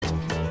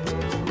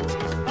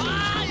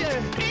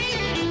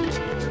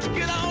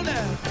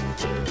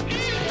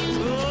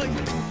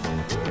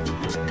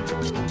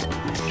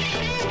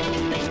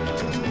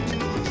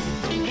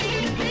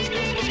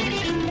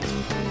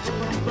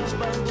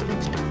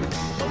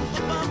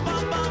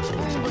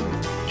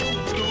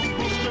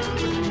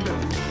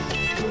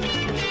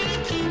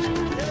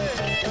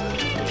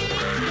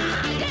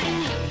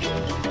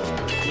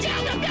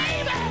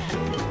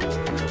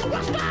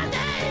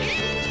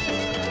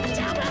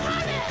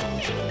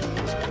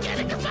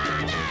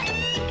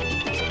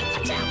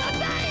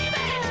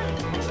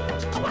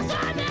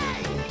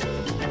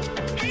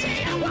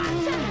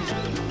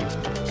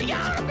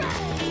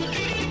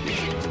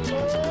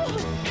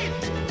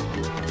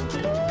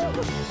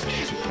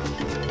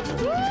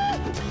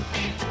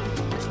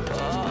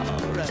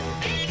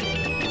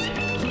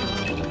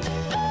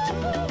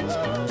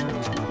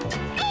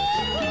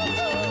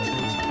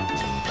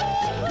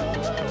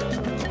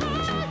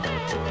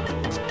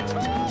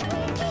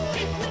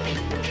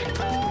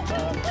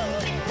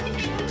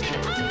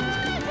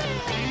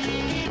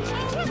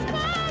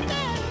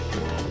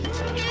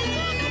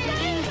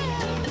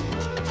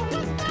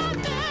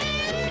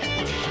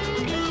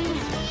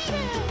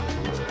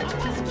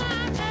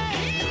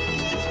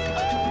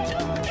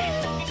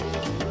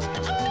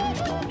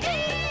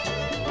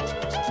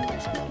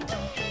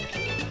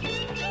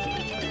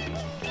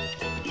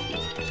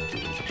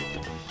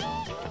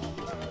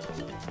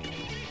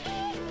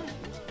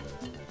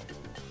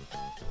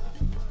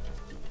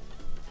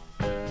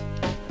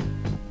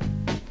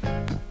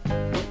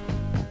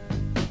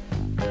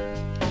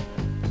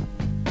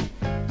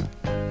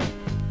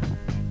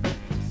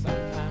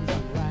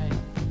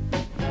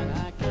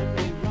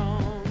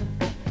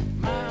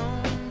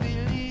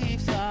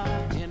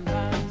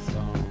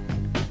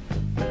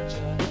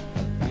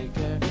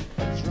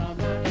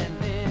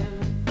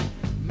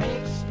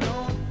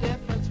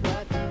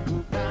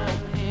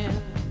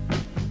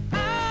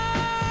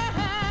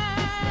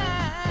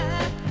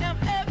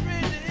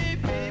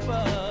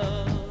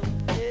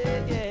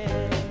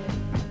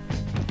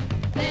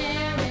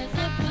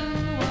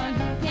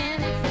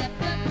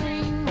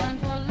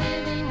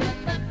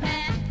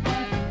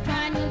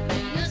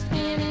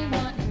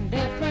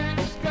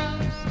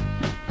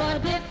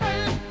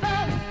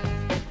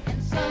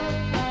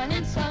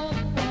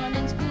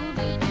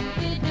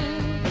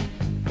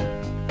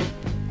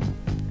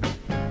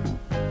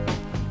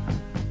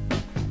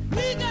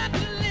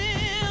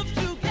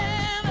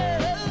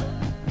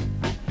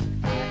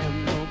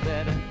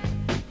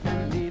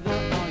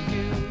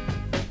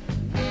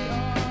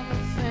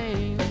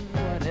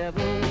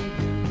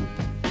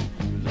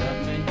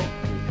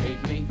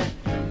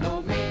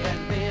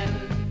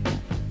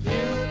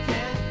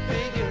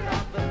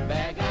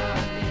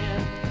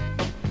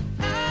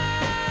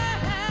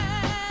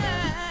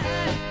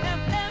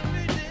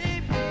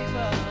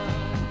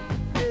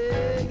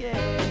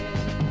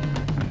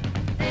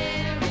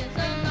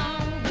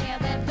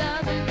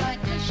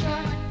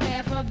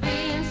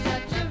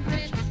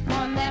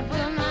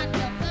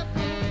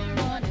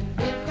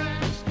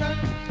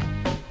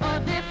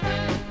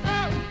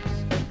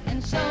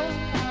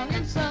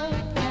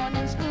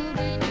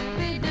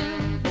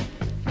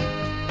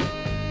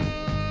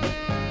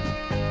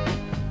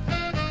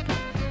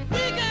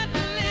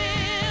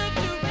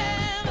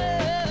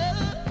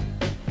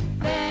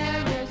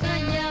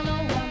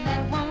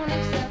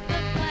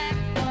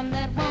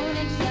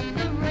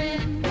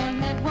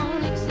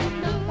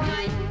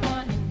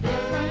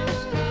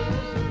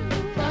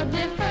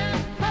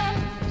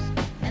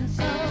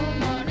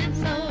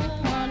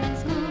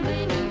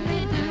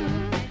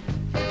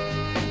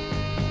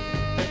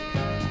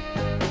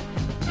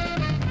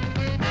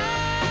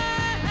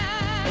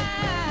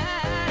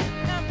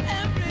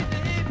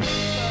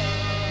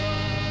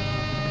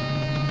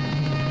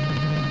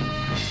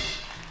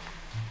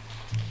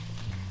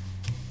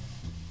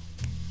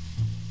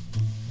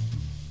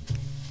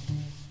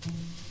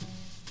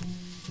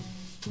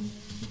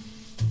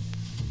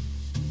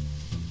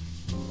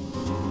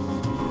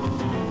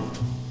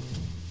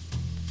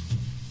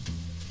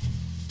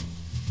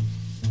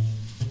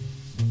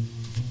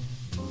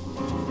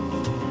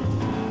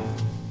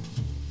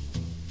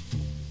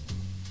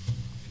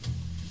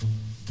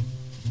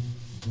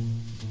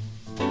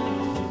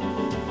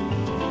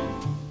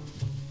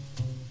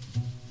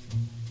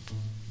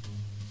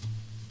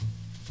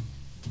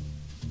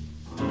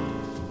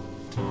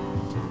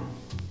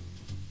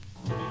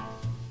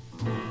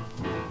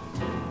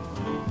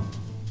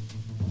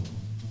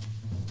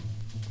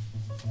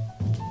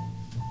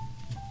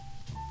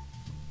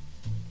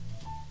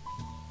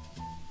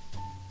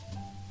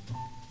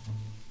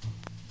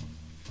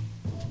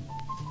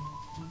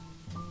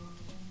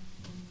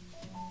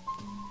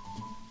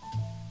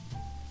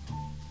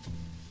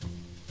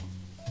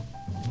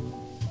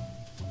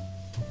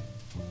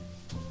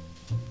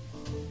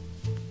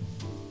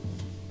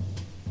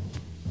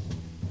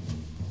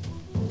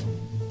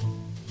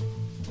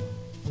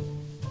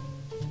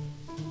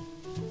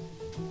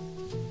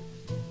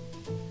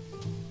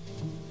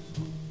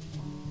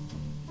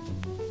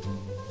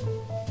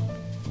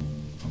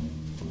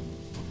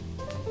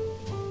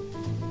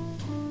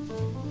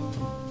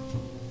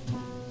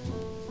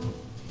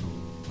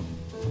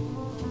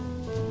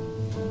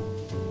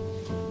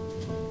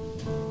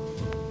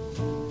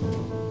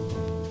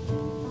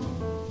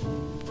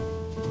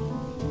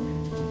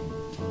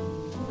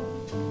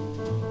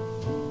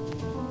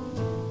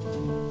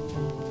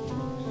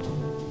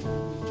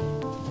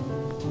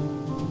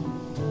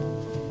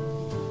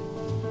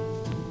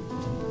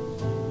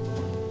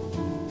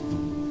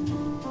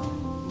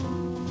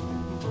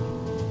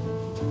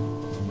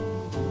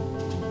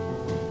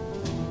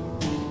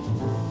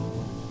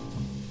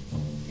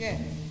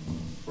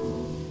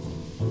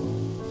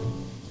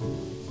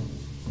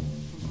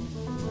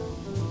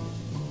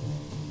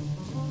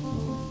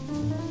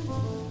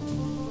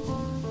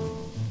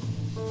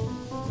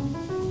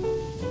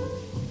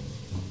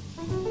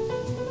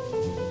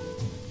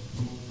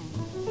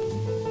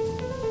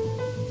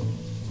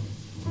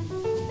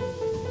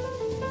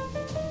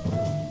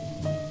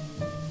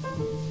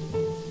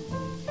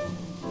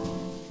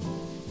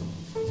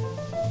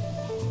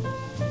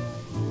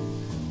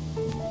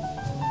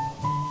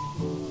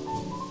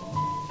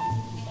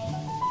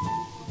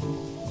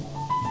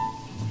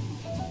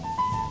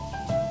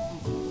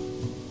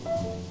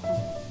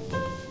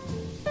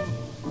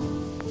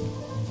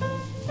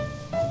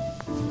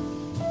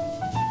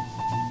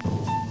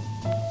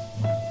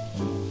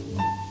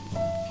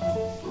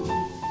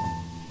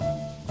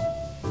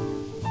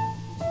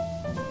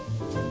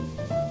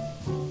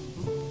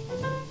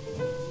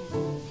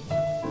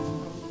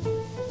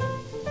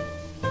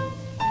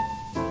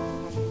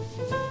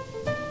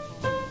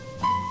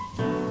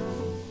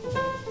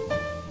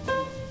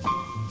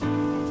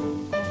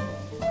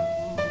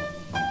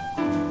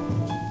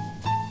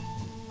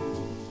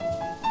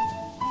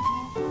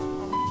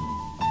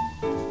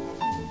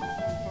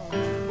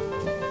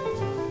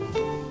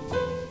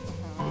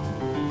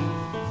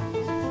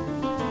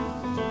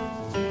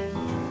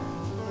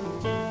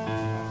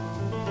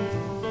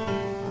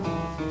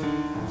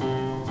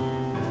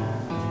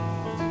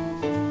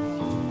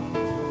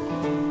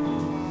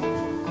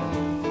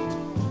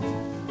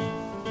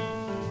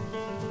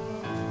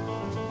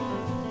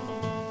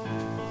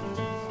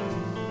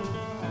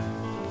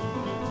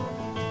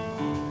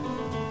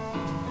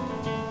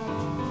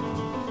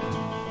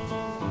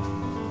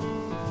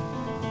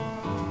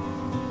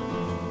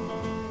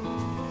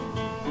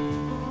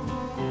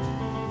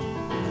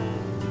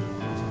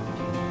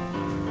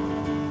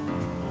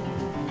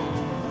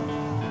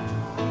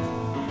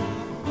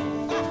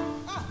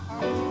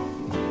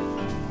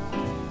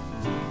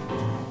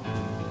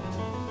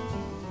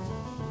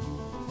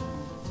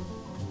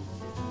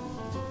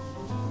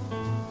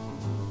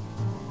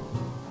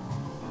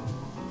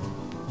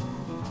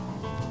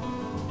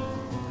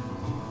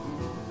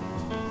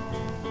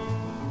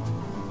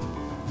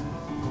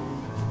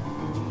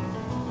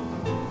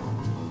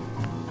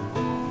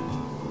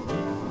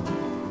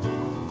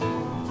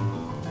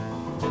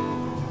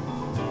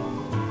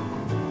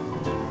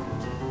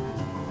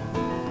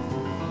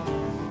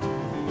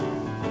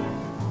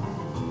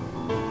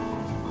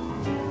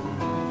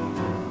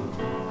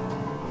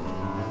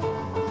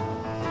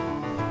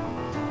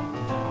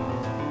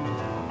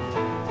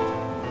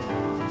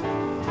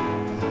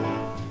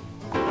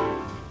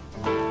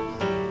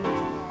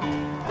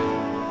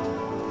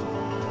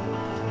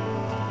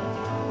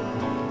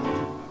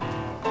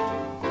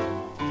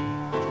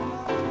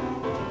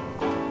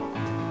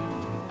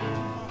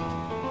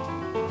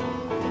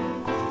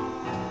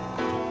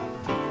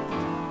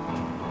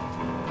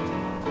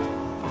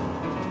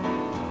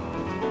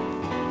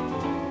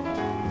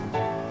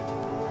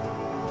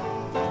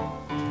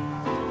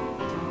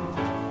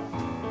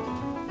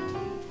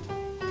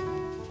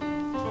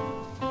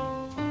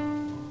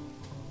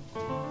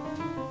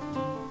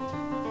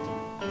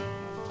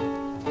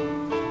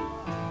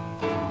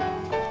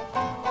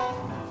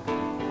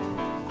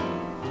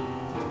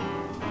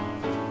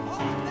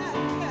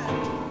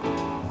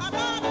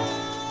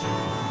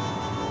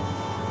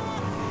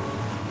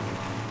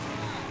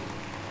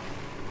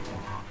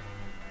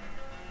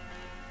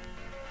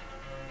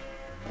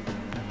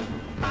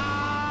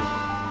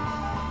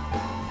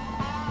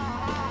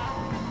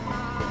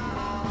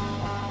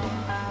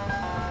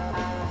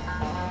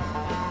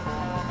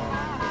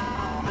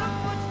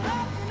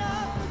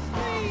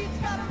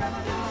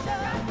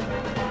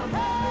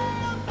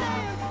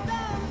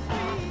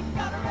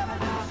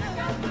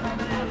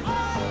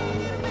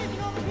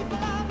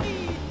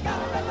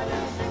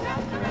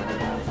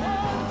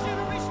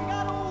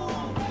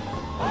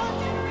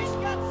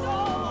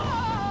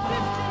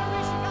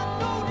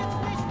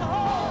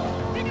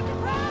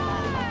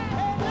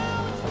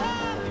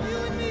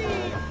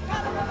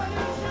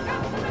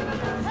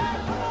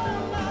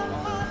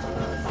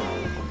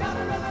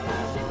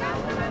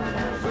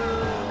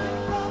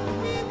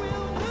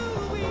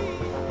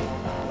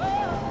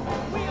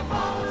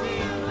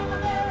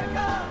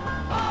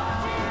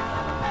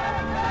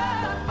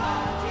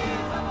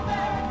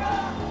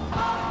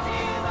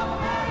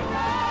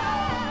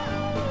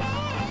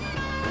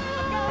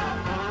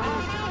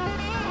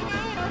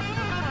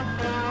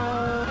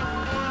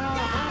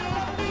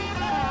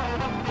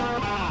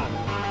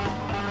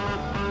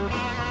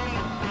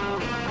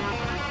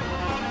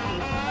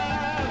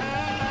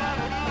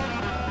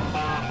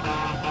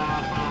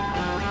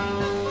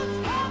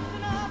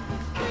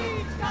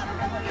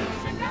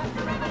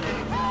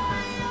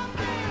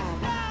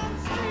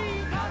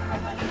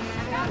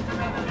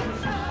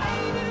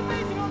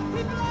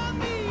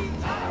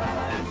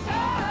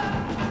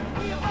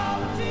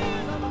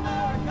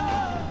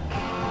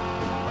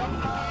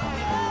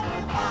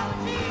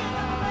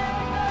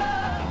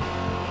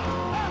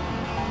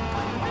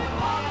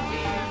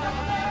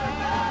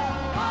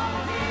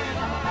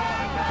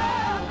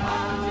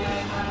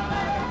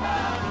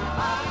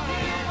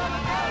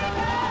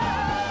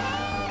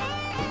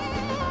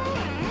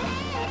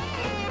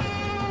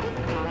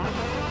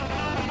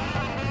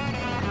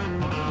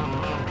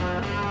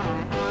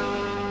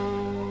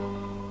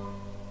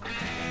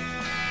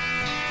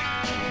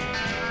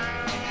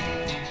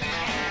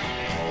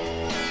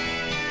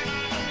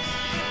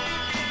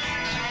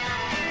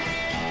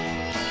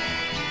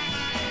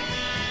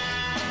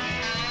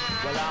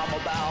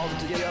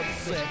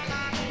sick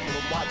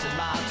from watching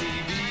my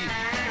TV,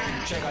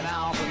 checking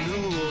out the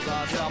news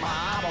until my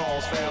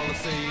eyeballs fail to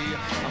see.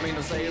 I mean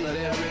to say that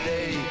every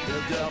day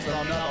is just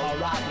another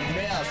rotten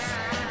mess,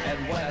 and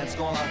when it's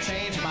gonna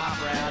change, my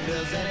friend,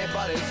 is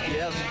anybody's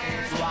guess.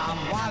 So I'm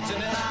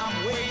watching and I'm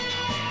waiting,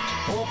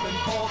 hoping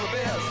for the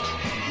best.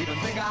 Even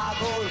think I'll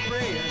go to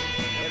praying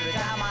every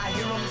time I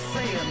hear them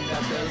saying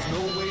that there's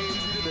no way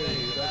to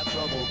delay that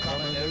trouble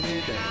coming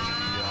every day.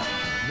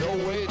 No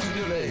way to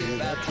delay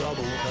that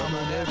trouble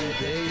coming every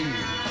day.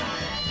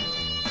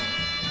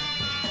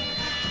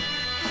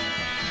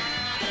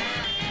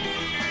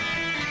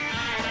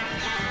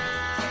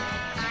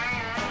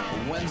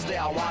 Wednesday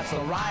I watched the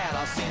riot,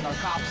 I seen the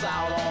cops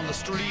out on the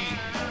street.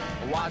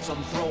 Watch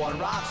them throwing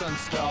rocks and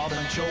stuff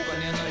and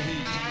choking in the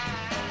heat.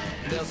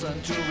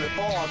 Listen to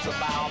reports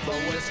about the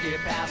whiskey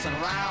passing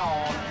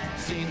round.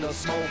 Seen the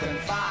smoke and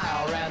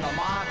fire and the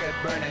market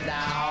burning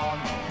down.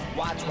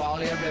 Watch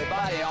while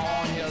everybody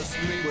on his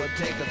street would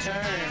take a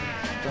turn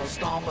to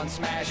stomp and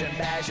smash and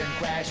bash and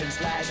crash and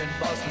slash and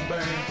bust and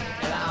burn.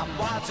 And I'm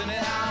watching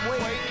and I'm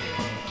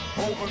waiting,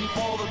 hoping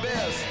for the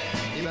best.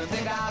 Even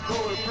think I'll go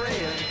to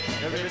praying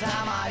every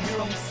time I hear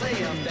them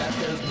saying that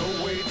there's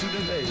no way to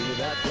delay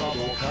that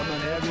trouble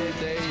coming every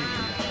day.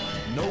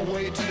 No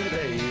way to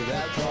delay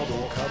that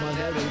trouble coming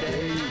every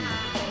day.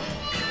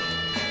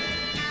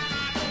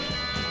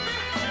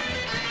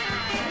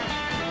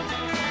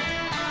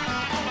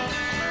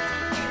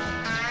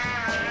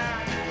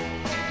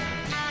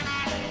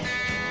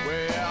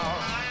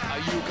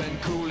 You can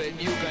cool it,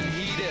 you can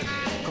heat it,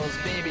 cause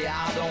baby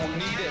I don't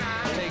need it.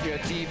 Take your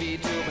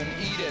TV tube and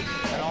eat it,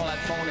 and all that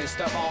phony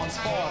stuff on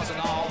sports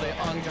and all the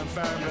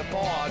unconfirmed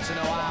reports. You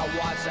know, I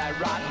watch that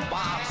rotten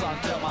box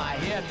until my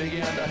head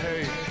began to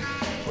hurt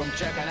from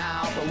checking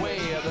out the way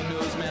the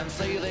newsmen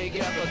say they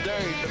get the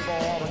dirt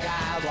before the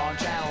guys on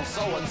channel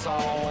so-and-so.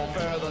 And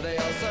further they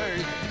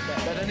assert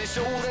that any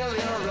show they'll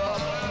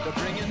interrupt to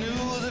bring you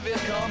news if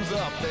it comes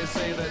up. They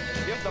say that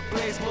if the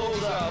place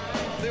blows up,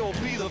 they will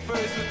be the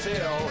first to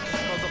tell,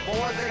 cause the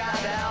boys they got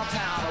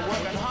downtown are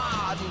working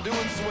hard and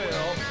doing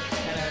swell.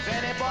 And if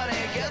anybody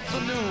gets the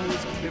news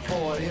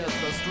before it hits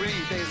the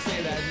street, they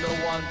say that no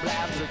one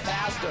blabs it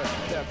faster,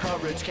 their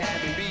coverage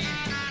can't be beat.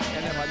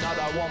 And if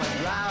another woman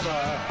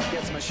driver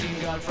gets machine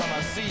gun from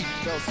a seat,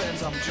 they'll send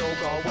some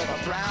joker with a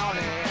brownie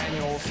and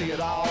you'll see it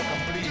all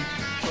complete.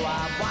 So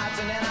I'm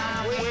watching and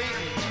I'm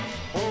waiting,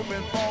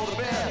 hoping for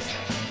the best.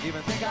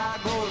 Even think I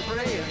go to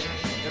praying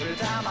every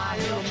time I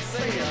hear them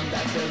saying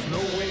that there's no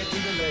way to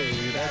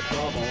delay that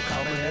trouble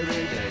coming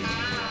every day.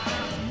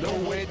 No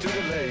way to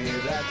delay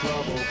that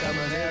trouble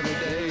coming every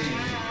day.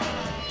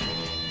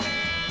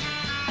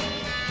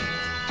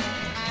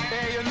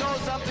 Hey, you know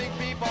something,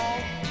 people?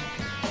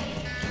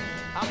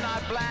 I'm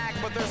not black,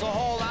 but there's a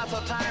whole lot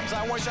of times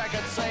I wish I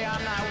could say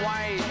I'm not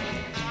white.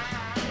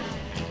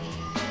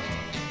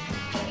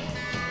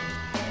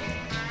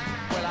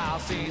 Well,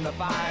 I've seen the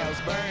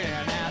fires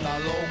burning and the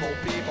local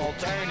people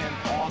turning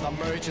on the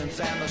merchants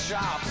and the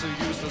shops who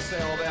used to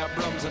sell their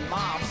brooms and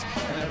mops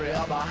and every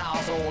other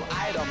household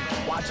item.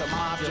 Watch a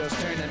mob just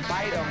turn and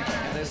bite them,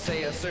 and they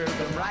say it served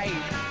them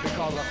right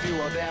because a few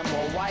of them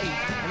were white.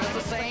 And it's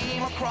the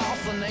same across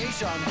the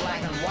nation,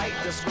 black and white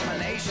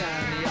discrimination.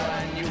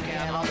 Yelling, you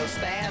can't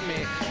understand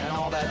me, and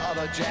all that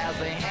other jazz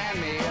they hand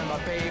me in the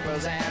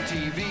papers and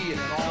TV,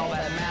 and all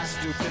that mass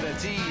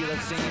stupidity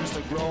that seems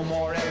to grow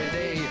more every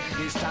day.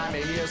 Each time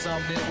you hear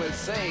something it would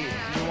say,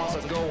 you want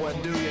to go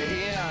and do your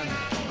in,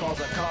 cause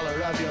the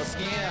color of your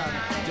skin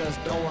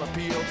just don't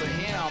appeal to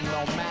him,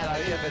 no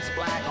matter if it's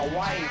black or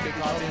white,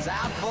 because he's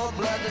out for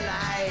blood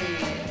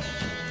tonight.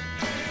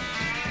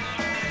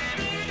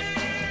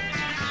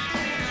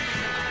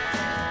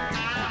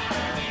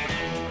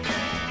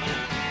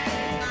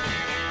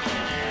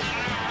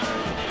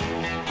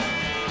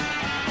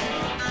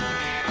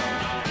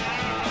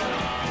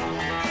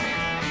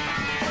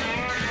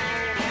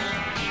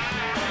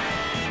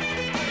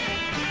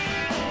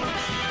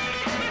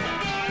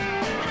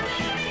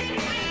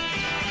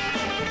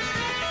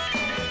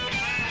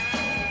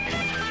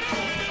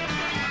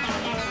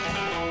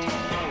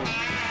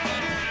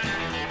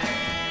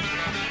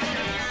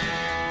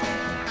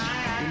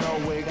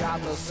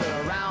 To sit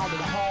around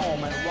at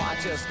home and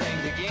watch this thing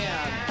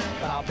begin,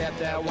 but I'll bet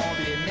there won't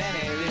be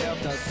many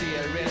live to see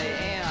it really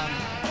end,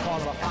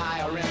 cause a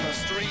fire in the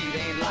street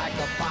ain't like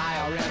a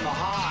fire in the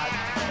heart.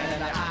 And in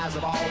the eyes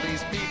of all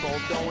these people,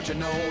 don't you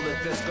know that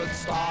this could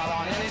start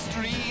on any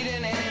street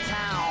in any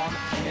town,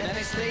 in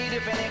any state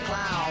if any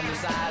clown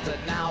decides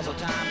that now's the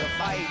time to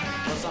fight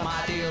for some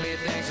ideal he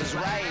thinks is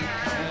right.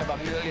 And if a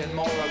million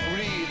more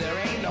agree, there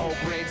ain't no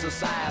great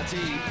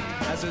society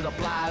as it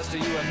applies to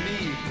you and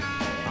me.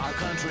 Our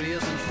country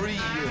isn't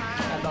free,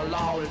 and the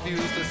law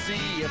refuses to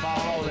see if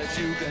all that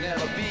you can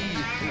ever be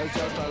is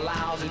just a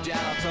lousy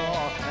janitor.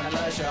 And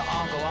unless your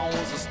uncle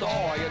owns the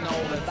store, you know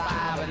that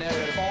 5 in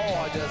every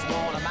 4 just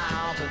won't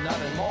amount to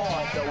nothing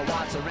more. They'll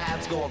watch the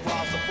rats go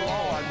across the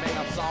floor and make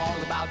up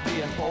songs about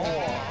being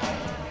poor.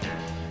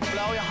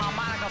 Blow your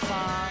harmonica,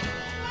 son.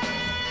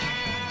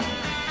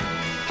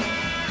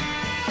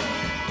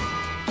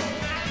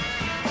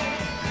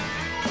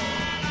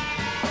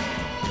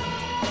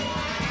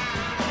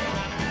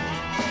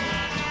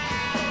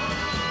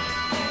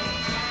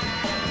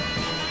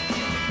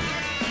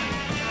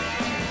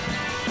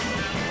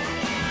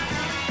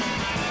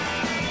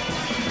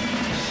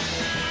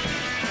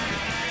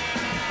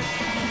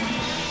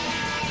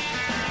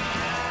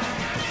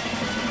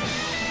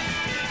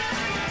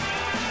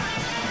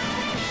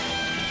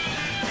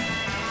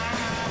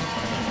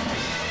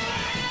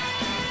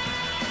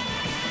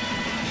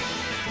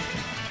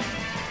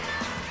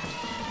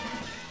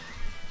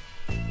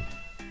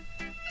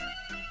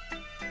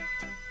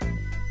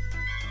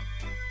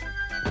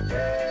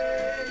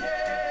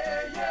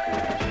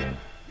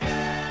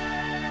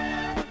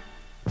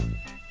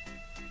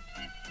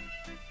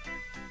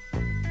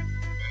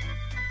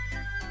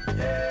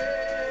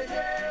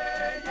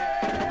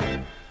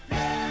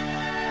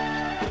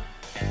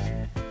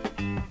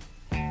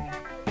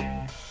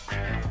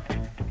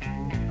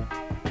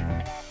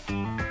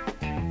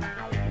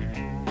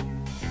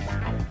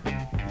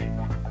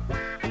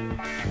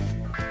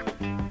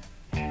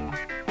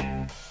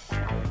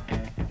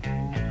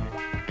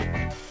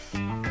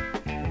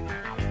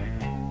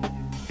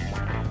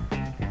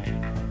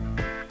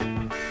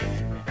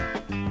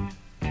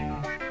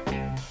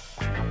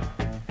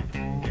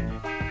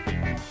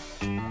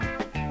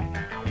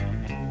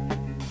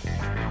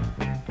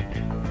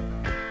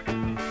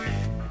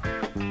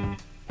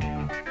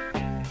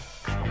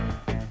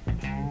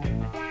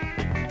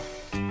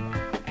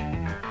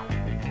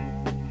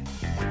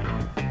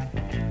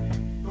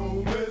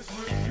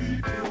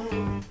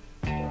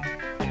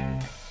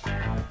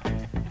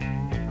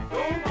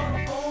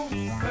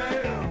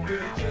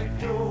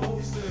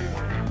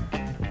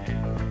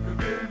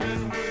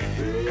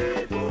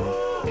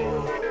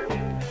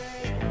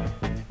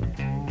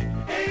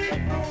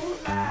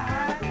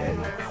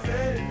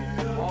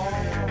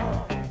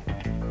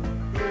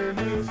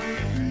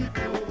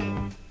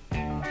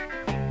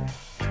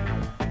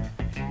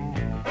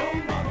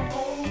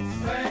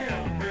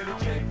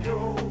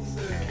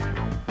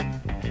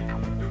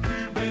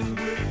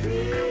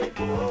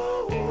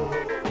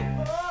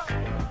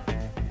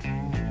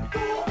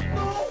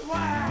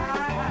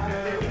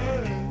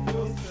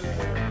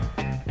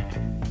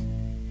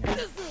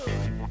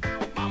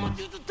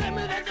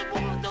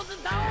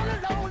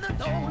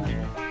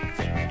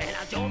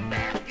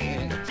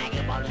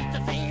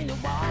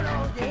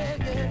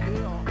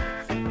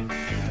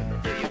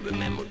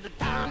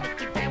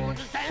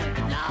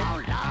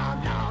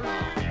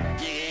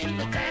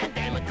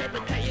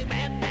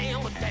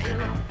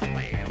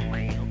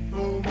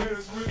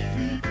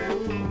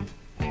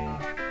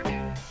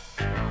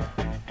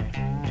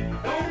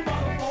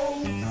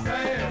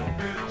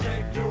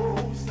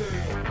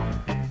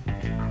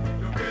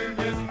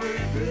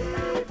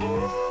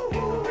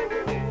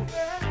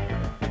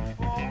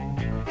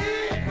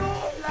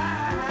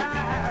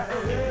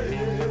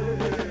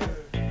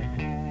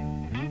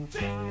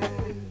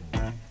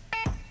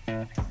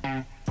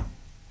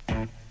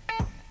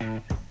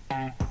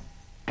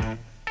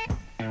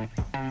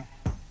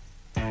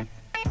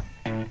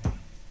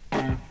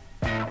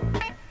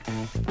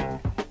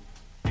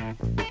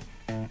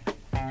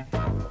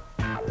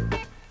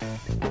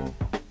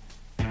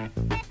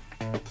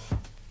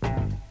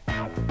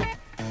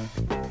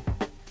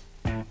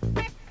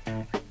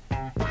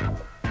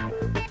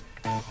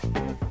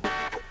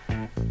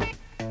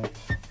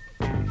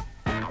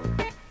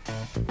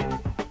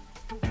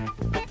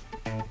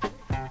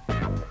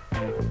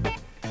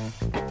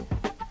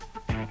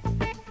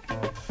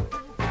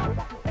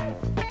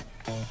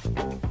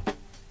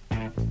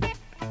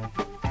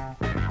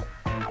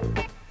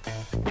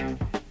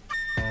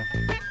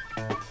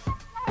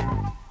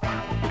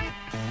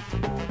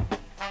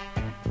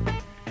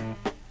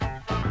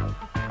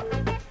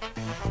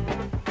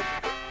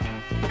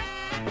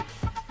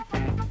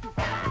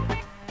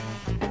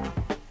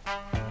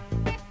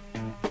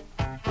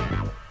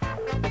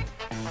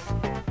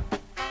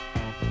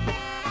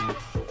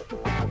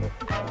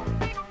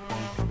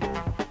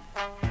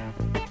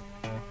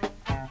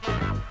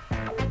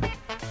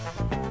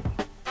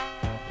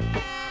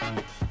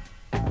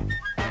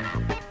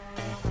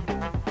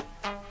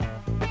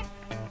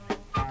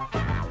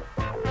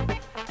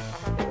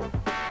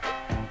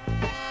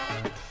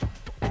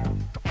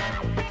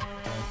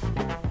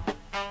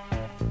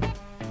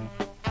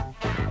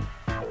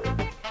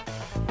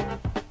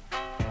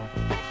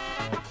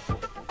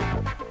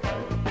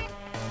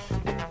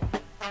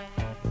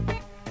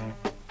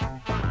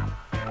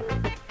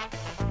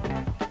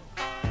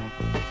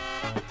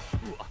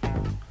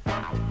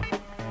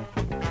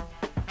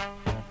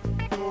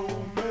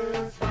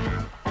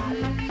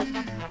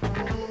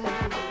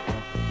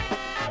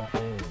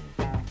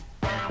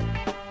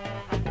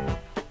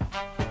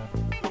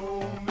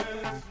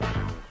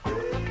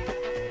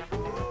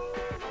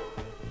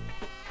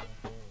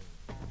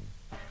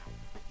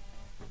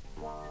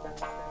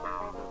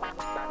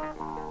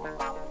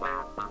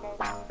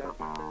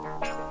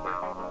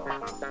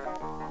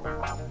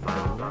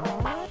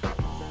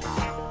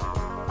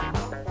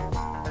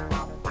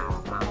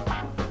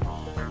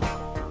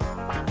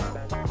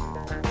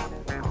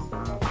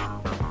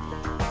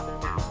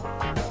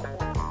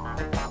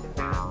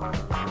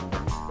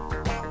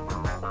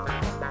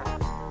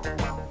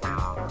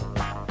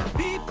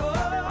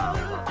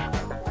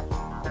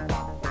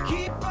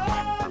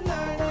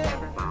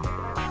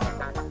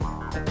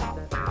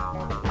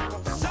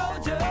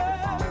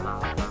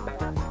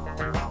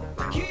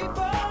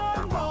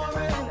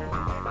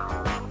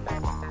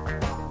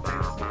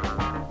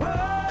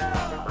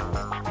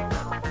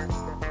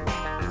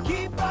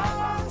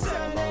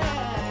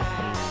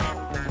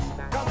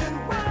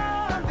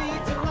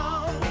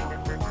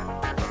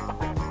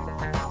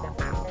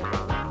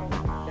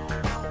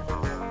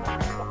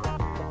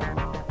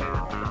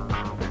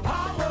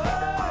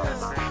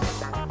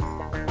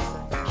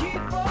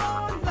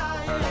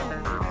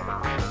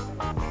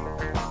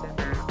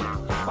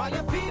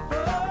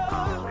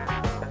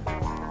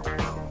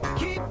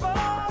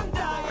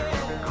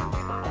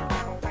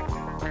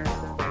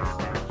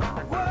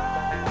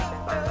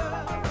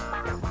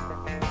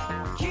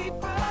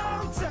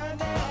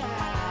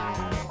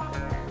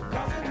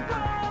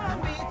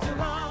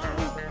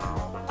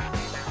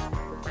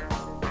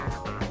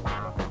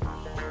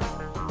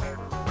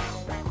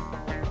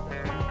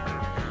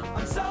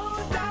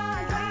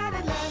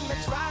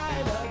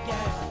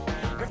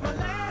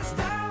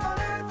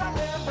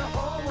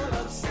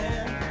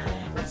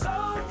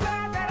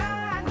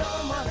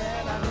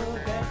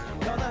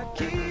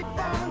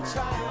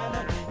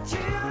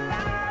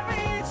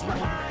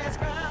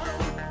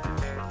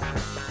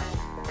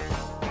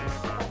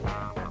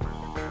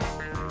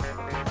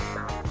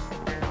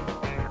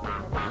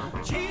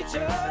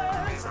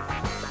 Preachers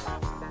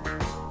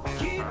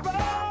keep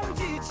on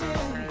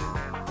teaching.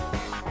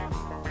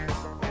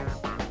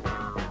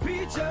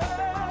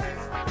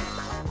 Preachers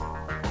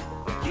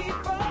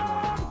keep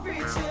on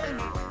preaching.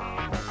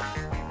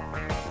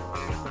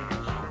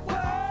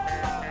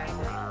 Words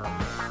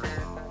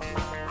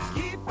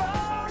keep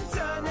on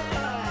turning.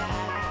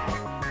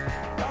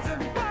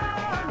 Doesn't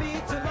bother me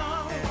too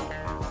long.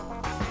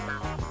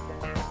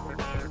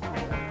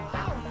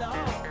 Oh no.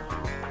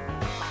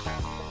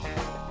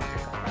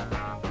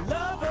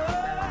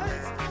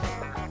 Lovers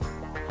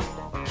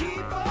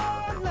keep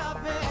on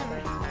loving.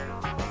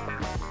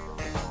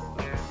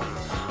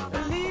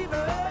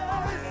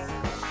 Believers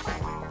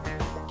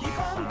keep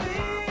on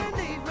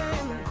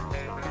believing.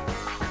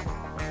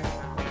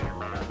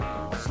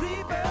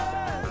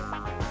 Sleepers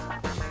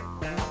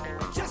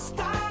just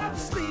stop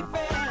sleeping.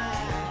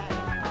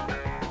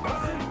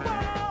 Doesn't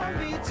bother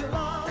me too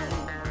long.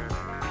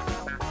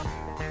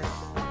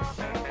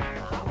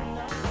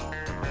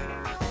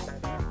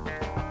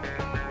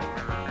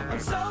 I'm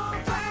so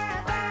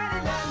glad that he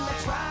let me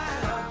try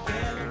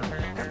again.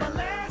 'Cause my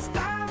last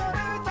time on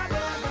earth I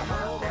never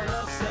hope of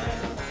love sin.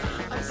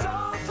 I'm so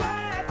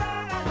glad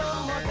that I know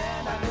more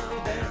than I knew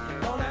then.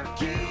 Gonna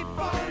keep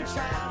on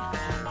trying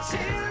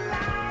till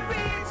I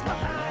reach my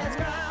highest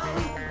ground.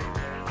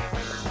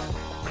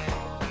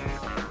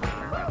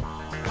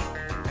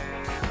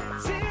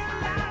 Till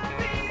I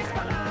reach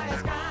my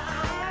highest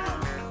ground.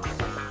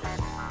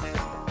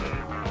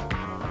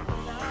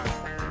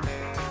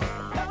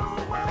 No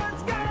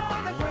one's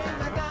gonna bring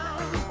me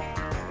down.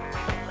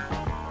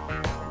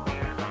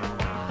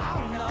 Oh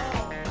no.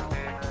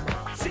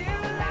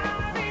 Till I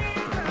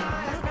reach my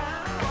highest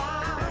ground.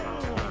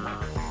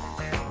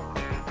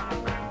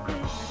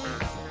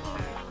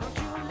 Don't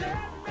you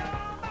let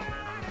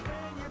nobody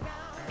bring you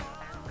down.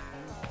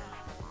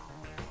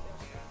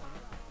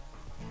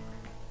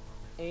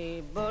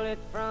 A bullet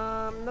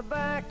from the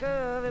back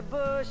of a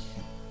bush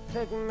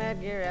took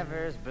Medgar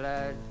Evers'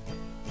 blood.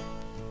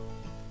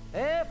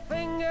 A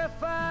finger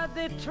fired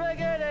the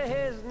trigger to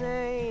his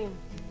name.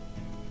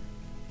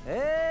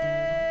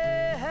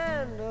 A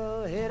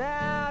handle hit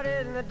out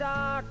in the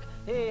dark.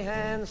 A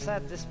hand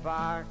set the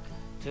spark.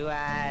 Two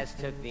eyes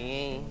took the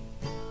aim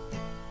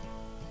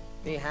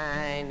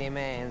behind a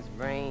man's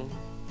brain.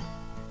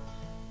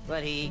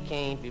 But he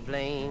can't be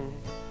blamed.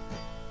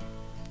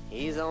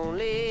 He's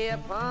only a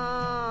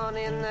pawn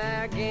in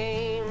their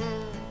game.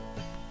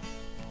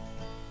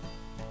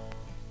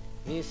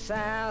 The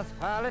South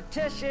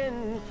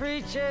politician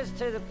preaches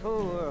to the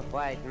poor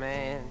white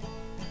man.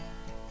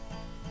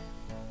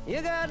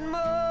 You got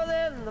more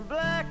than the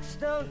blacks,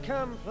 don't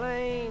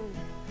complain.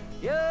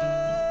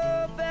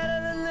 You're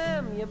better than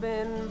them, you've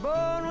been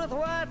born with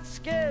white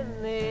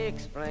skin, they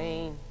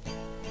explain.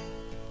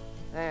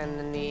 And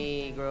the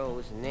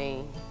Negro's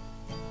name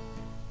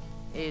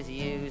is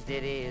used,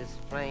 it is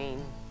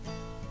plain,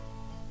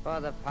 for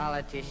the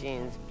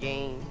politician's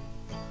gain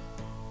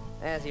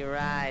as he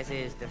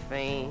rises to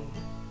fame,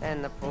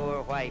 and the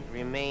poor white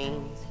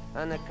remains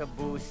on the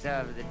caboose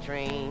of the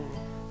train.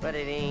 But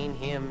it ain't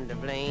him to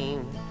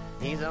blame,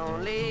 he's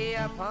only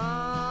a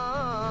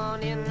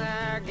pawn in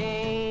their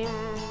game.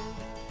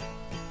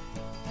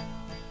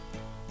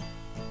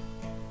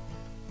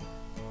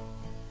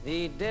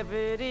 The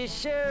deputy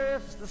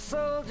sheriffs, the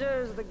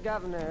soldiers, the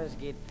governors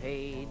get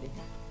paid,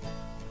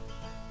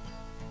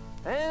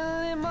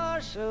 and the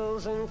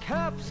marshals and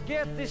cops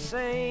get the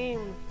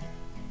same.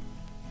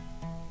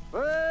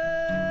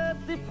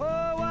 But the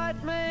poor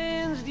white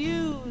man's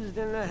used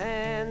in the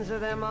hands of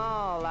them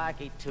all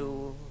like a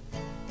tool.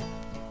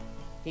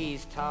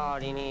 He's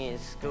taught in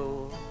his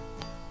school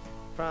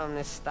from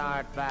the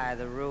start by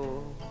the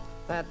rule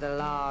that the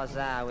laws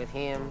are with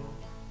him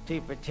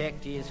to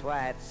protect his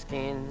white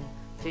skin,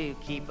 to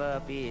keep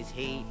up his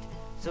hate,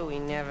 so he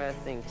never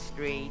thinks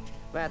straight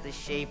about the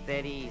shape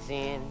that he's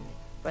in.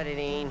 But it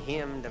ain't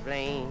him to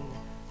blame,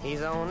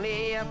 he's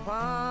only a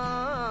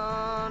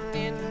pawn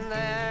in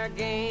their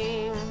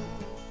game.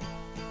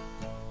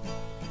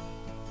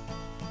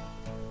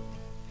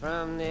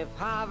 From the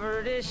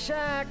poverty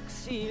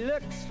shacks, he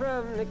looks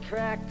from the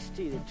cracks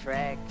to the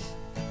tracks,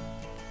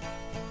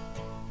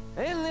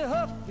 and the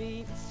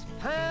hoofbeats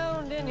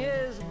pound in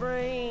his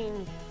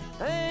brain,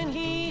 and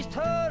he's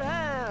taught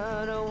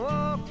how to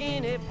walk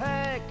in a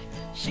pack,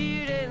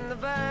 shoot in the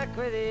back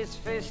with his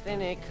fist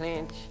in a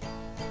clinch,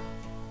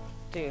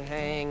 to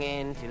hang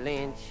and to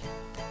lynch,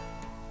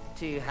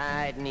 to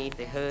hide neath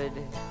the hood,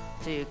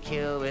 to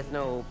kill with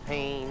no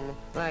pain,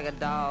 like a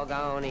dog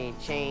on a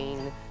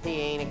chain. He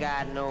ain't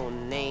got no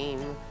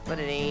name, but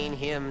it ain't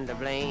him to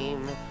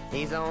blame,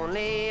 he's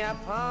only a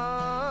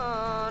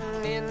pawn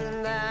in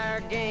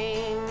their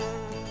game.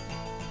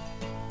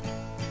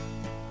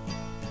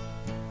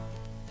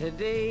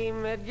 Today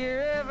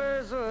Medgar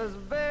Evers was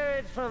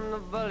buried from the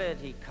bullet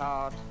he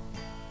caught.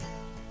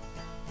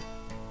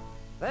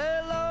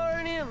 They're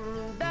lowering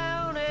him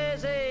down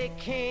as a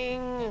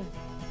king,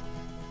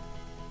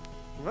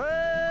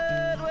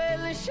 but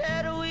when the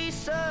shadowy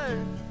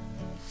sun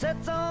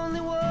sets on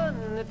the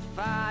one that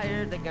fired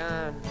fired the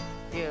gun.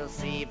 You'll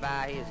see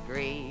by his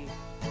grave,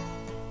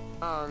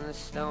 on the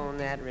stone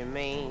that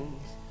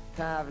remains,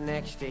 carved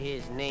next to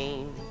his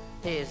name,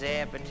 his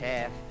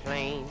epitaph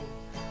plain.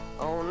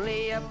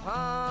 Only a pawn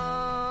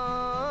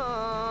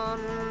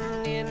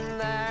in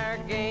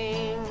their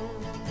game.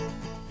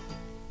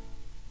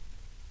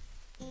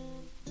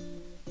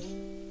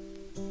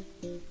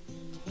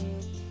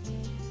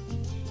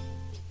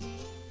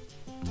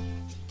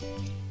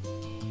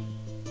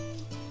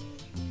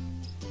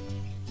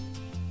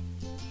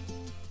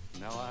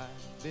 Now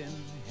I've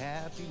been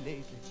happy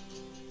lately,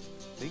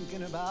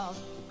 thinking about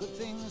the good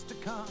things to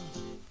come,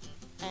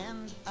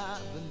 and I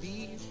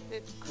believe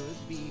it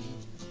could be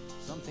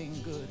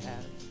something good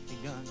has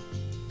begun.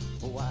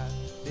 Oh,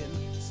 I've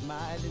been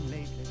smiling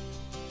lately,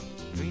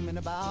 dreaming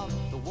about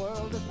the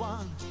world as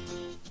one,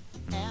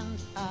 and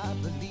I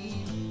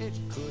believe it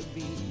could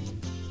be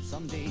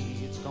someday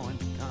it's going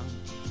to come.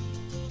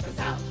 'Cause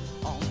out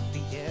on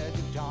the edge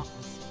of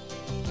darkness,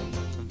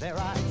 there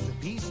rides a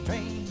peace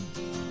train.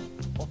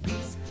 Oh,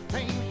 peace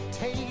train,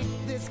 take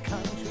this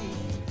country,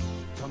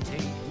 come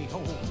take me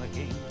home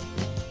again.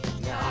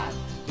 Now I've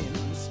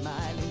been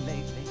smiling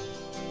lately,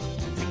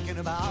 thinking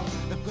about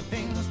the good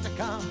things to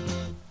come,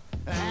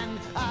 and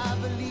I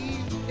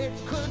believe it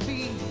could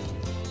be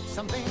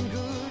something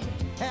good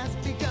has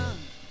begun.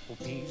 Oh,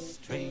 peace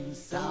train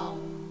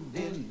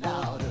sounding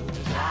louder,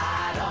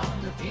 ride on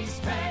the peace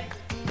train.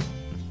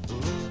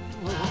 Ooh,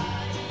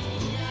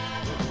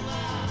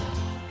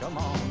 come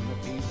on, the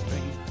peace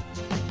train.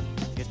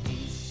 Yes,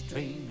 peace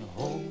train,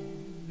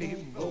 holy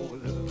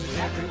roller,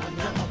 everyone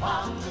jump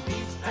upon the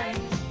peace train.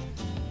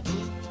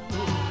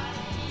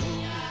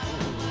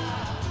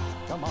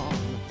 Come on,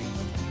 the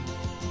peace train.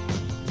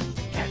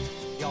 Get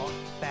your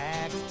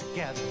bags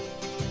together,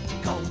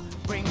 go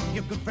bring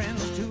your good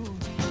friends too,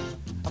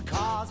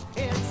 'cause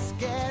it's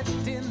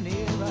getting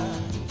nearer,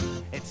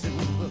 it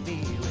soon will be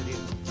with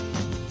you.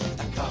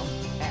 Come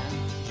and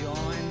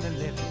join the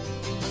living,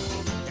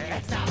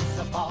 it's not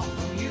so far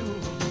from you,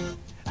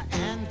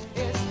 and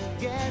it's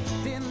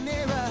getting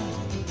nearer,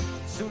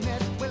 soon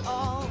it will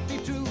all be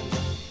true.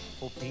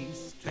 Oh,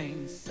 peace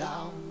train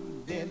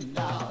sounding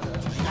louder,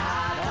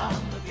 ride on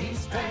the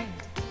peace train.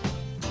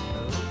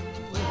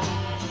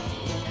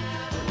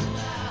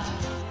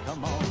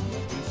 Come on, the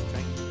peace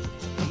train,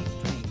 peace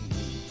train.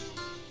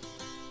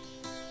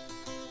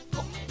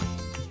 Oh.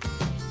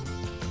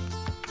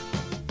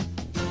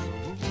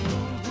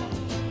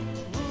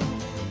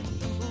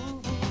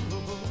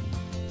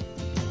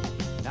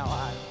 Now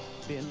I've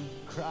been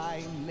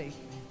crying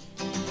lately,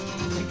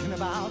 thinking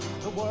about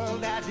the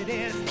world as it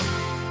is.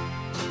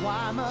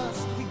 Why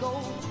must we go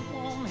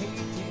on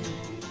hating?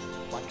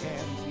 Why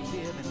can't we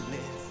live in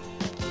bliss?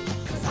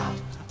 'Cause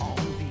out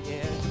on the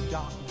edge of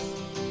darkness,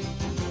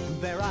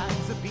 there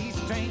rides a peace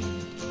train.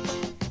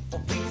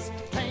 Oh, peace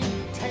train,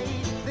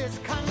 take this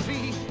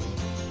country,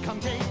 come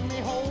take me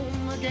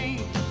home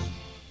again.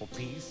 Oh,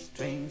 peace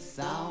train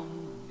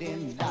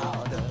sounding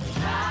louder,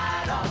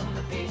 ride on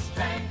the peace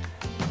train.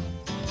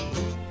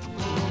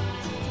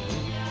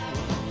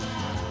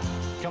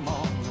 Come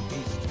on, the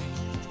peace train.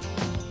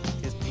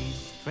 Yes,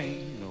 peace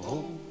train,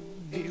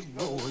 holy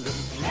roller,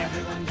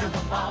 everyone jump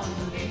upon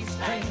the peace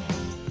train.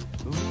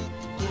 Ooh.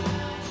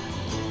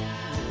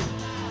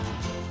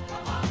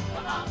 Come on,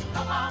 come on,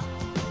 come on.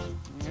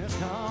 Yes,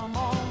 come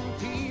on,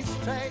 peace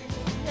train.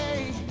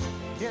 Hey,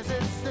 yes,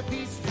 it's the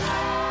peace train.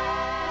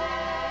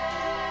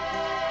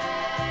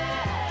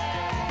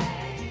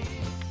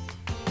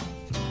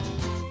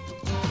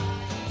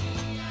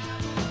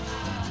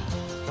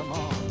 Come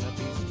on, the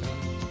peace train,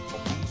 oh,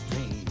 peace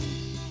train.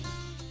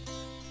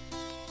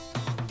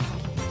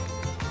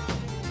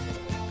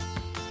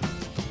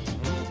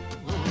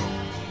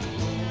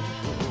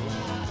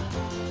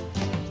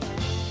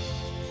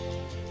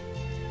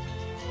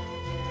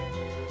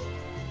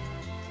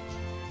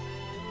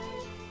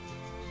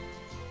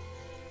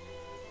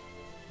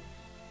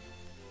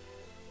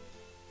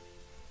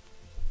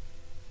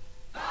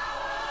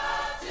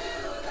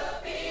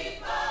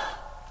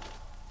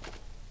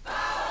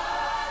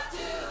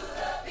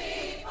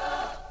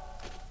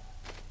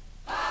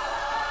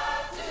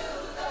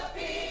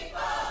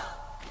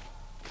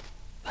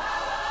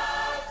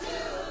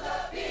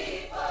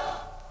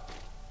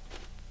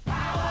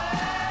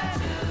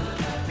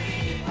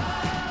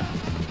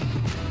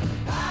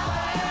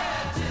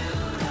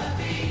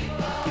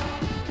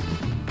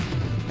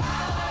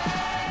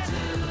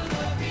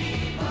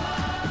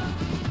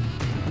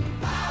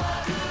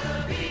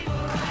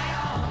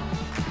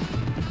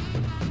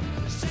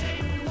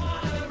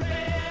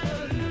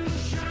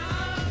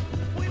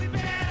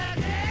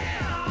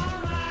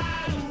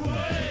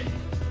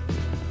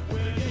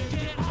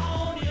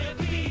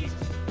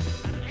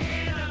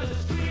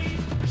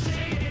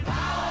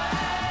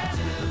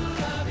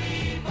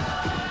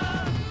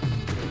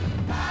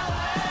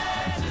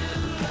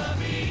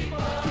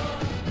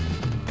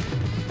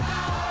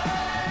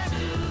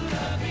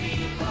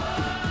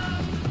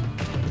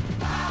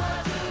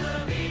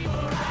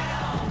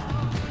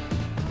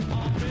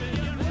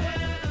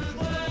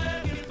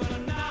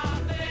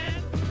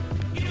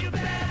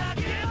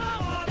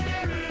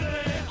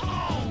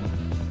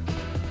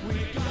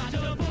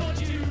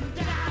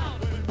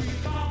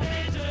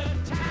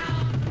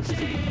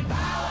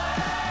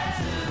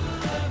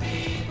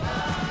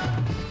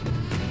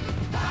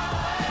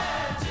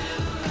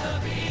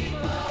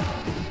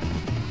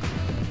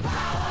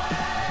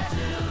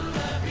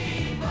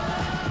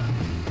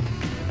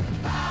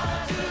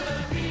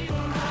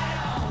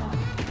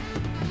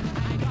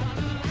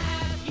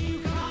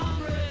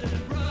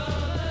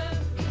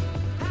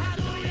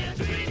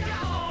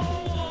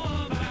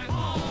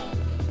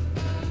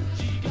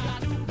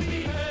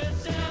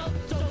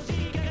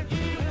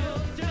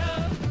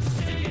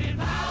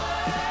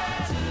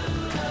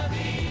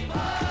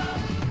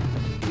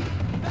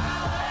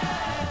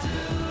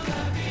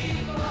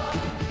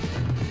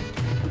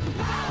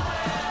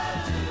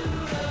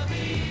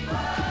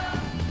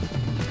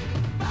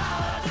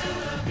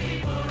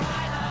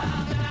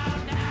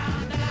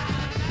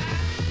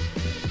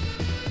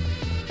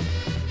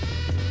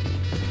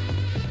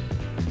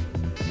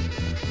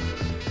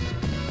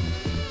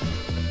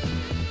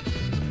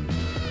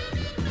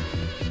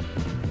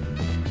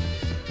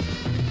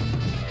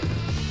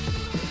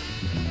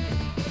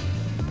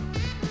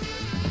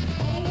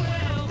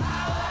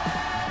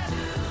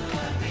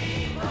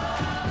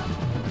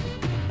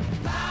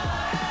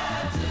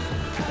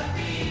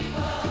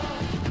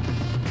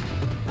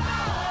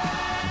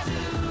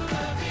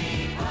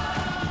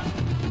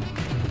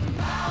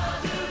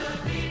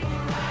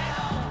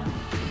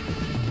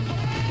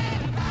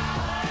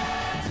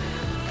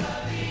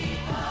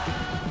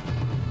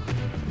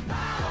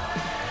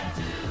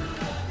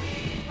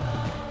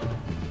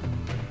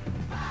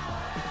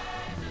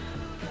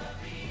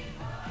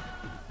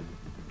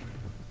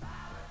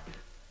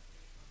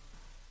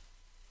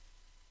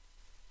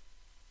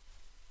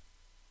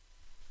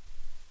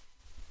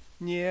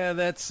 Yeah,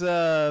 that's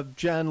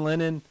John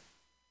Lennon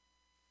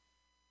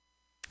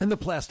and the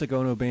Plastic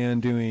Ono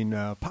Band doing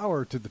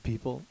 "Power to the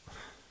People."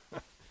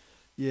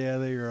 Yeah,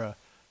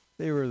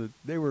 they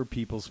were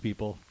people's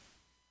people.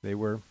 They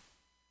were.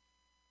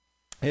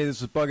 Hey,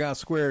 this is Bug Out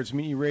Square. It's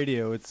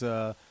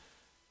MutinyRadio.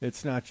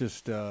 It's not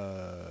just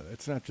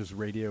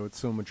radio. It's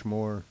so much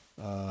more.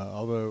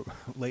 Although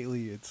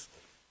lately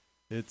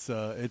it's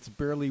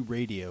barely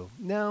radio.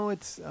 No,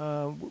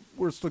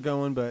 we're still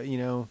going, but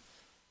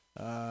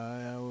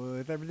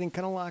with everything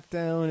kind of locked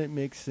down, it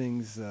makes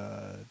things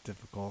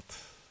difficult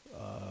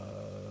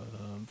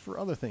for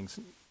other things.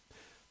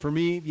 For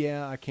me,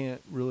 yeah, I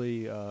can't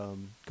really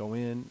go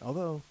in.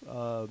 Although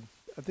I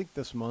think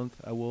this month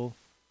I will.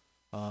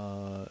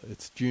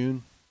 It's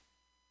June,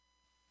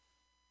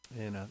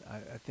 and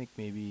I think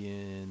maybe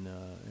in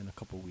a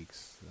couple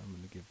weeks I'm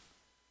going to give.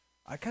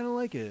 I kind of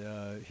like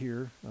it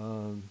here.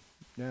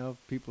 Now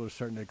people are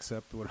starting to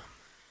accept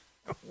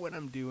what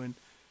I'm doing.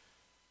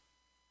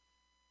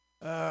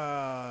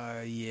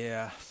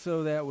 Yeah.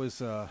 So that was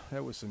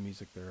some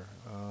music there.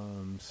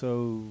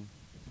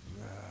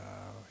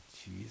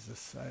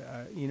 Jesus,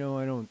 I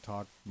don't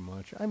talk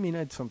much. I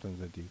mean,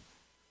 sometimes I do.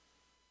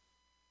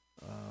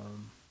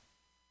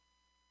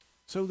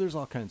 So there's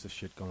all kinds of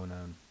shit going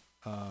on,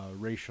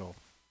 racial,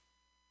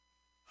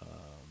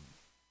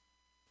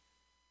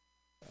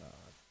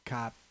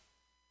 cop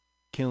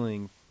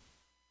killing,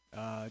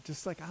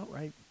 just like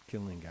outright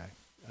killing guy,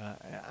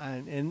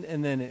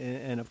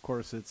 and of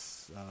course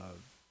it's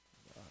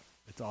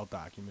all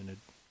documented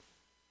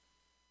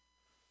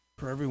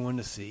for everyone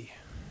to see,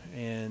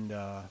 and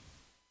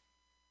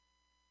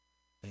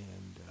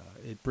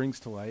it brings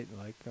to light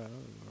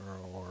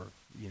or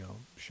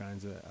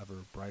shines a ever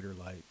brighter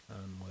light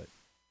on what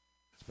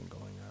has been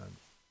going on.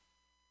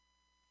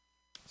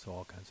 So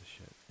all kinds of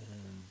shit,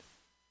 and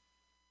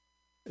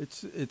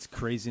it's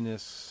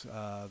craziness.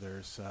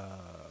 There's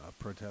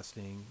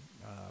protesting,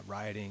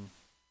 rioting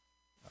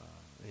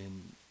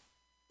in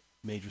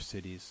major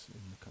cities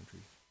in the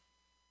country.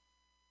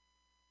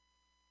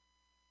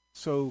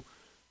 So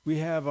we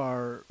have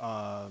our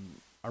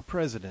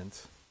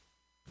president,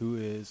 who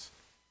is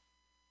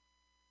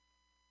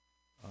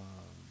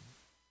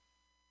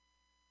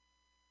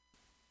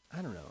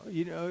I don't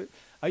know.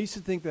 I used to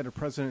think that a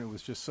president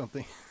was just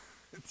something.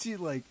 See,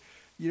 like,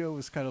 it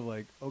was kind of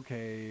like,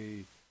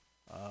 okay,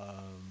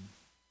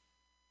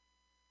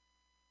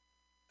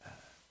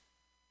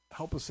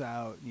 help us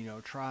out.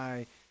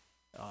 Try.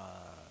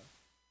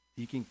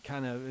 You can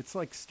kind of. It's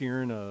like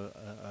steering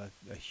a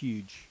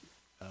huge,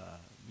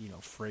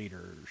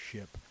 freighter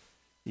ship.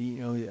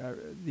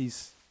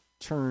 These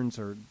turns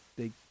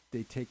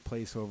they take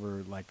place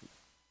over like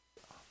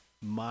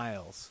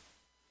miles.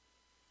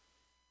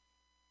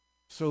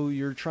 So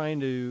you're trying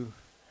to.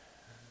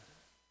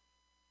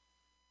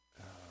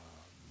 Oh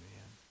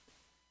man.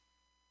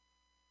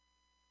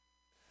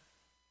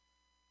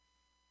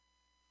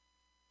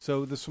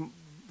 So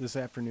this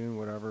afternoon,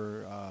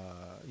 whatever,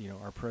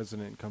 our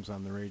president comes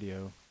on the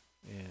radio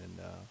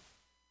and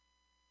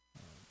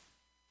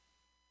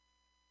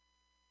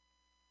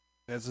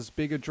has this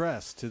big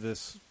address to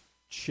this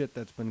shit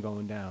that's been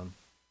going down,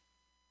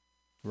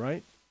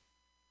 right?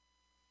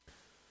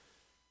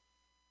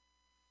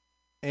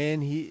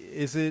 And he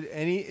is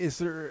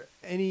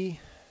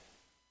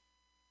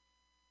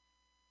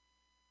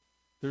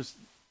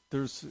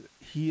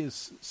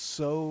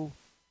so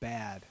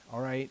bad. All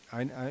right.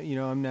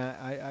 I'm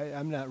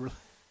not really,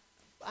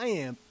 I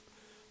am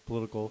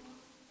political,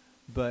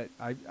 but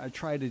I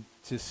try to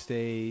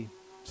stay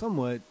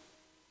somewhat,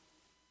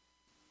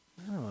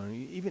 I don't know,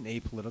 even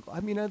apolitical. I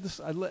mean, I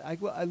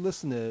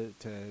listen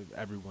to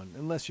everyone,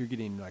 unless you're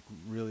getting like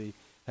really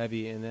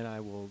heavy, and then I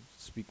will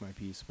speak my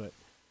piece, but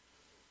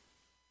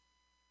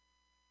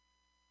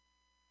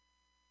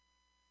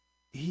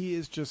he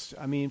is just,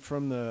 I mean,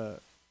 from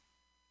the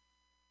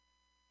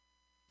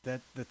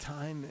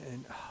time,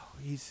 and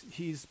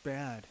he's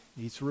bad.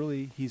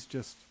 He's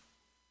just,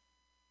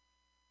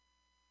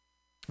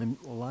 and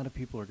a lot of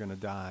people are going to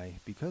die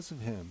because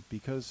of him,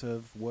 because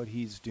of what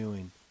he's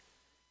doing.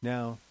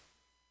 Now,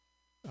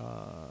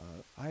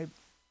 I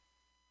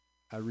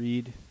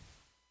read,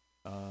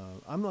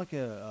 I'm like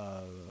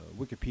a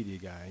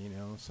Wikipedia guy,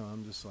 so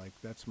I'm just like,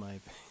 that's my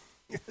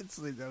thing. It's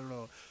like, I don't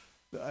know,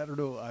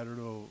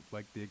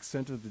 like the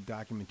extent of the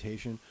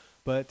documentation,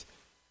 but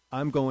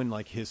I'm going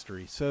like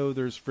history. So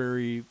there's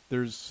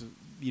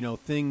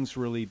things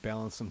really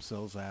balance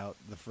themselves out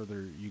the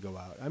further you go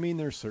out. I mean,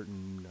 there's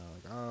certain,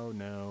 oh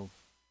no,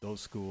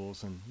 those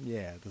schools, and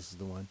yeah, this is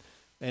the one.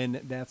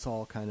 And that's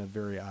all kind of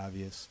very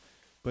obvious.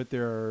 But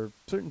there are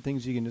certain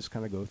things you can just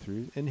kind of go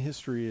through, and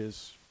history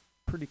is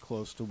pretty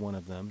close to one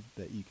of them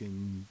that you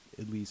can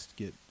at least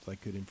get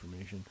like good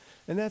information.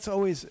 And that's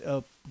always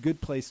a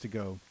good place to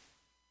go.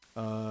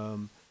 I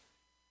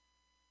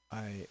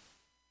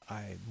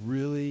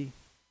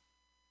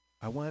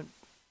want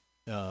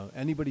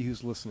anybody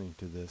who's listening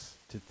to this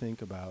to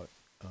think about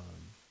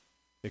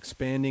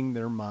expanding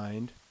their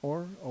mind,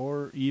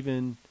 or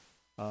even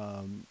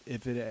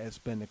if it has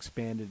been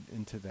expanded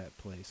into that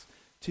place,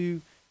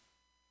 to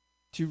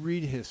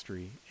read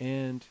history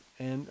and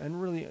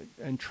really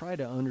and try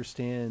to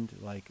understand,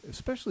 like,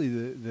 especially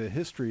the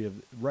history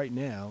of right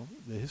now,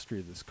 the history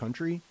of this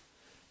country,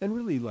 and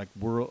really like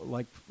world,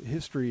 like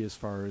history as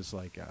far as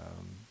like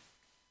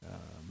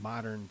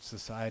modern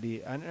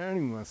society. I don't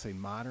even want to say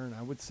modern.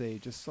 I would say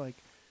just like,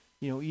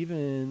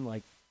 even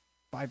like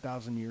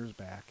 5,000 years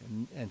back,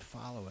 and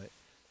follow it,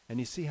 and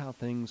you see how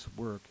things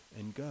work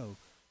and go.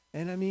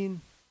 And I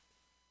mean,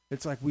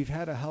 it's like we've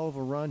had a hell of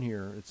a run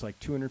here. It's like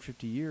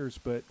 250 years,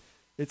 but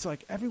it's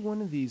like every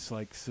one of these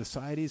like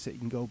societies that you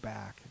can go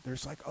back,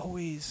 there's like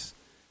always,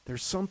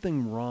 there's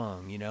something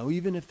wrong,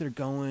 even if they're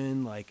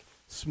going like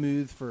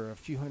smooth for a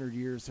few hundred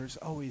years,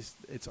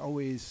 it's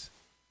always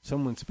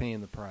someone's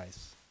paying the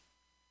price.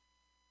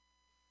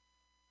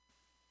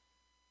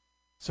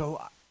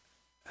 So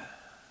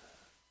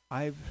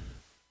I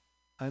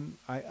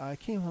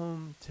came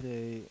home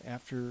today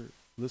after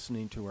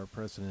listening to our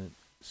president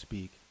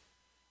speak.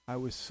 I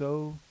was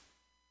so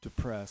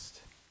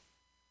depressed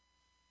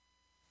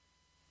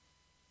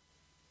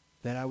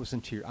that I was in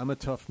tears. I'm a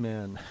tough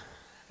man.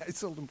 I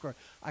seldom cry.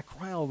 I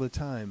cry all the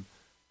time,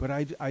 but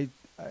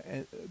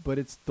but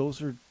it's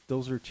those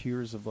are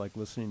tears of like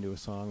listening to a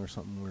song or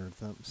something where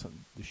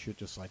the shit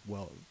just like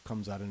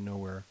comes out of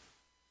nowhere.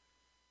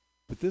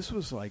 But this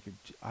was like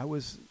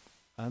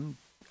I'm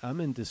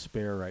in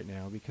despair right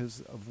now because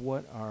of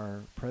what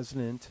our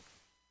president.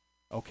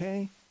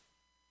 Okay,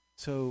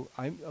 so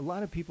a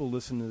lot of people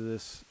listen to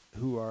this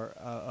who are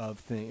of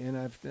thing,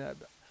 and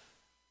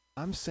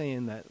I'm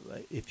saying that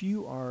if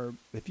you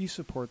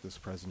support this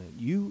president,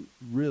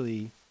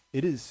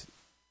 it is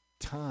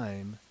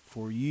time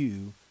for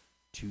you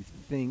to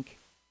think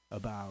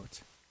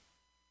about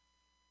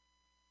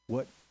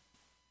what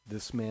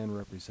this man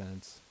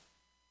represents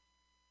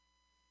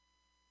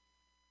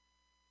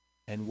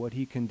and what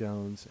he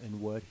condones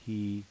and what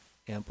he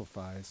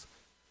amplifies.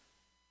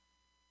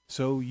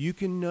 So you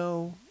can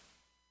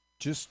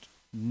just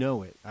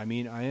know it. I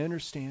mean, I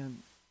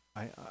understand.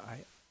 I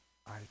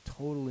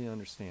totally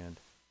understand.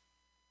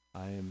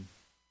 I'm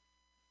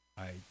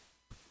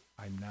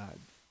not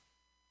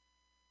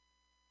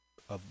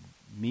of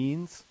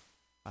means.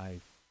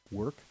 I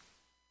work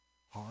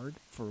hard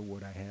for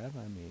what I have.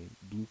 I'm a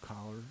blue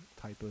collar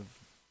type of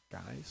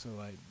guy, so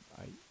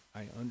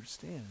I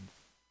understand.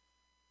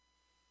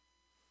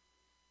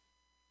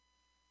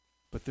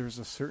 But there's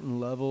a certain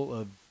level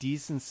of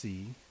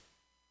decency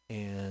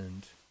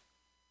and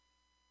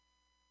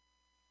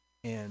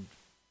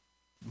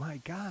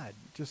my God,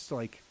 just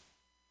like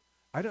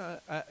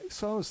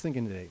so I was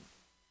thinking today,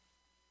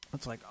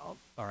 it's like, oh,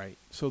 all right,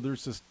 so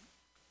there's this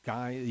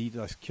guy, he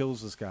just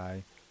kills this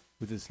guy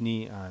with his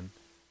knee on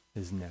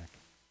his neck.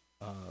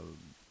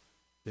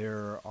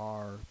 There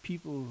are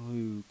people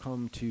who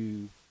come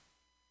to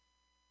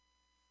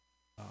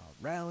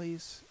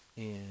rallies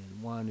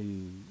and want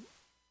to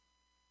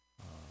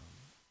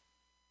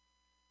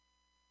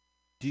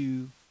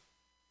do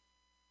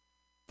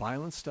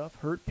violent stuff,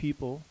 hurt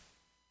people,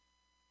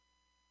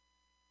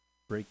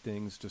 break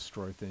things,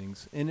 destroy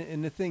things.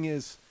 And the thing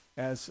is,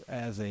 as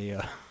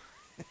a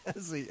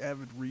as a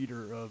avid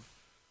reader of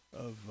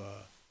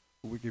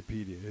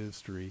Wikipedia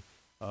history,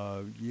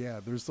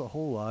 there's a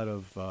whole lot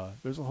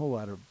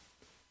of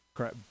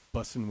crap,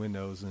 busting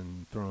windows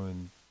and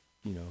throwing,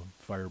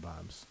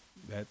 firebombs.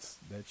 That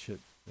shit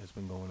has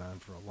been going on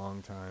for a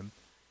long time,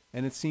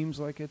 and it seems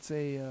like it's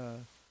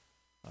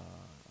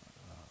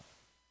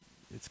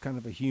it's kind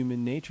of a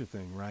human nature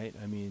thing, right?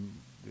 I mean,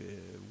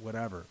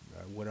 whatever's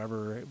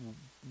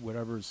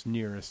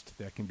nearest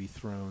that can be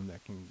thrown,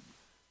 that can,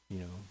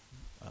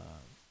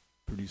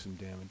 produce some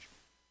damage.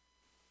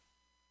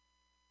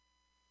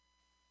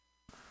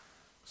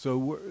 So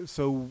we're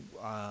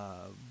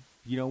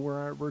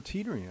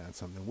teetering on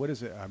something. What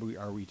is it?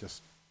 Are we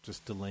just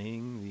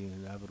delaying the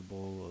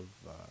inevitable of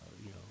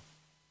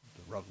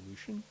the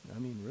revolution? I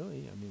mean,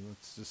 really? I mean,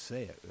 let's just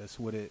say it. That's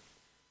what it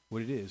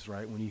is,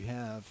 right? When you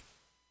have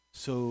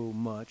so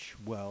much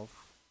wealth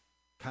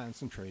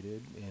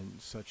concentrated in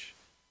such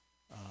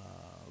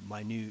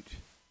minute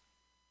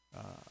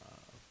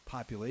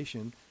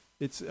population,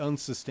 it's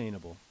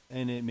unsustainable.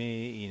 And it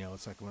may,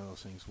 it's like one of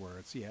those things where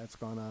it's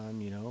gone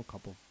on, a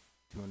couple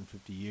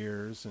 250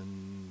 years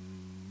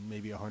and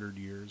maybe 100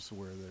 years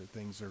where the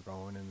things are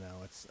going, and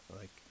now it's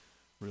like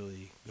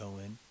really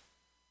going.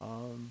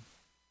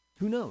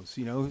 Who knows,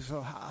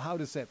 so how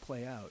does that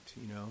play out,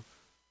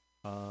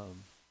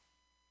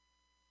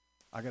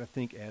 I got to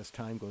think as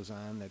time goes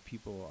on that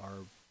people are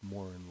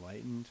more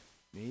enlightened,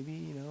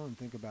 maybe, and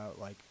think about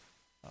like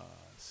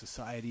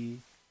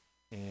society,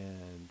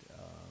 and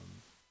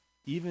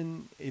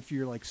even if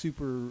you're like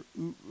super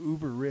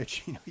uber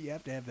rich, you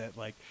have to have that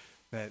like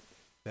that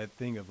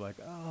thing of like,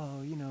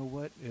 oh,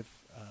 what if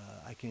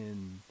I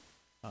can,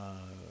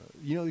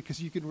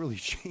 because you can really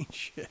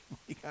change it.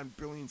 You got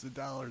billions of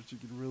dollars, you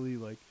can really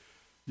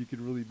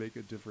make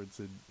a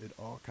difference in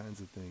all kinds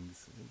of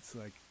things. It's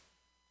like,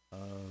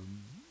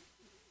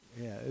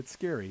 it's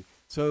scary.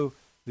 So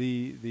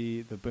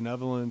the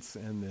benevolence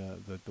and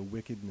the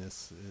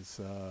wickedness is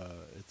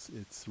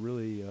it's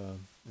really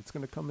it's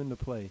going to come into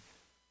play.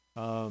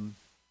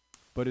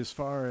 But as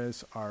far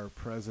as our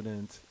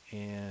president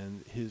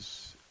and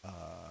his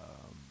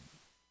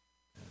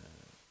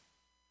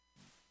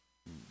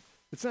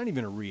it's not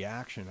even a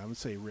reaction. I would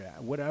say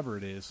whatever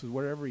it is,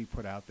 whatever he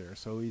put out there.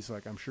 So he's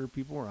like, I'm sure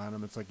people were on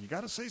him. It's like, you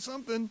got to say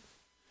something.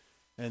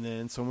 And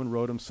then someone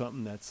wrote him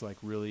something that's like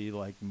really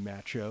like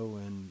macho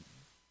and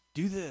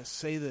do this,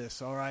 say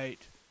this, all right,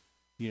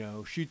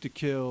 shoot to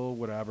kill,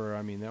 whatever.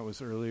 I mean, that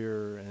was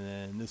earlier. And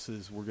then this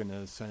is, we're going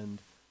to send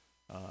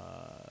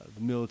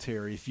the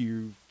military if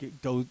you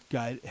don't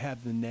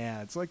have the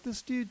nads. Like,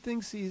 this dude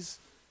thinks he's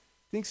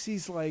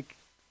like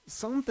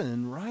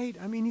something, right?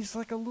 I mean, he's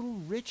like a little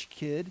rich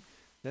kid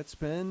that's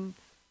been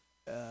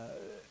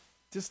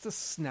just a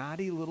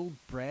snotty little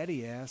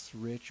bratty ass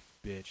rich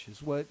bitch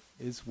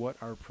is what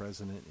our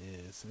president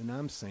is, and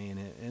I'm saying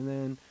it. And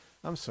then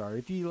I'm sorry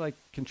if you like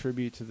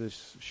contribute to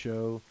this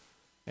show,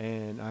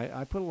 and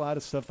I put a lot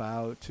of stuff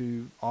out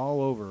to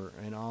all over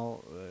and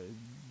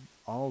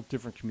all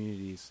different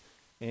communities,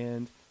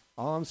 and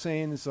all I'm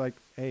saying is like,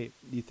 hey,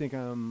 you think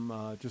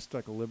I'm just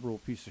like a liberal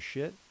piece of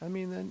shit? I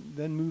mean,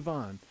 then move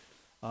on.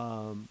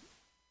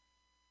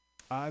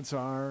 Odds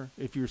are,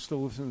 if you're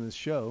still listening to this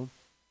show,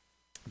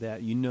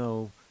 that you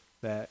know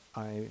that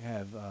I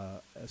have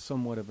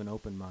somewhat of an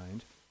open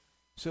mind.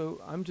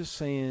 So I'm just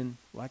saying,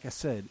 like I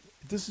said,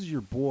 if this is your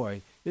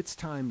boy, it's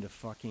time to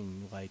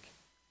fucking, like,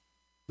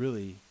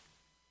 really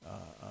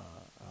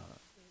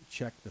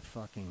check the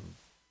fucking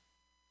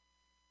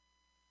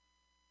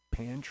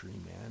pantry,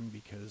 man,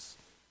 because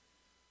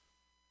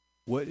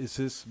what does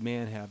this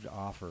man have to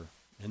offer?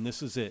 And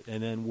this is it.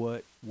 And then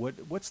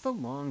what's the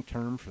long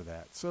term for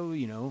that? So,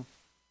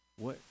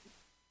 what,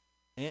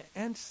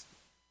 and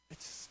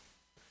it's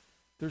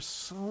there's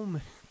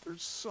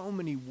so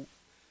many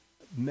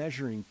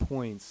measuring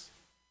points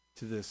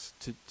to this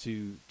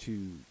to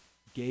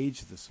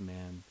gauge this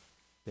man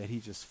that he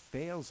just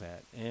fails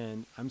at.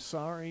 And I'm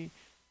sorry,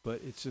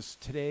 but it's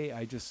just today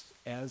I just,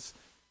 as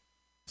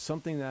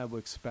something that I would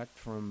expect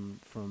from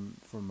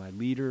my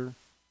leader,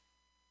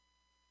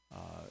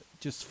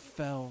 just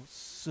fell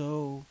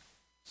so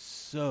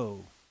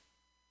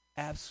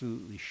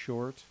absolutely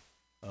short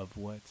of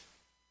what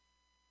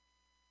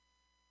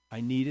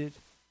I needed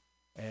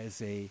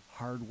as a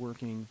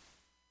hardworking,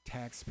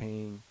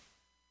 tax-paying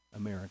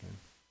American.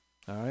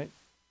 All right?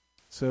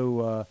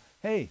 So,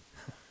 hey,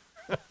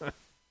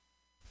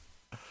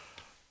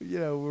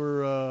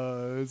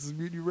 this is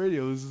Mutiny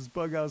Radio. This is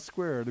Bug Out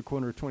Square, the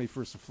corner of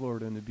 21st and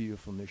Florida in the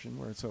beautiful Mission,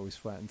 where it's always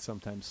flat and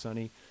sometimes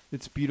sunny.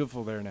 It's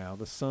beautiful there now.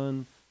 The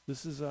sun.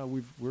 This is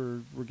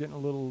we're getting a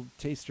little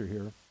taster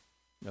here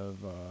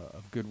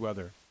of good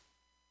weather.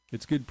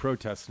 It's good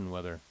protesting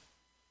weather.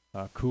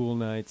 Cool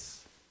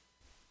nights.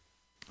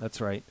 That's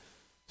right.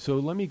 So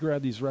let me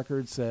grab these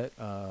records that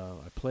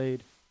I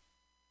played.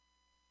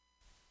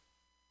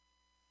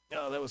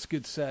 Oh, that was a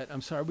good set.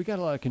 I'm sorry. We got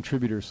a lot of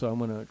contributors, so I'm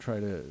going to try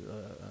to...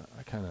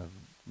 I kind of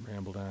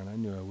rambled on. I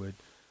knew I would.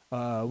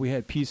 We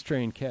had Peace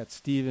Train, Cat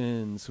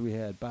Stevens. We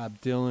had Bob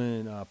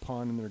Dylan,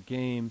 Pawn in Their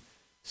Game.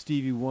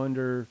 Stevie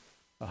Wonder,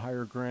 A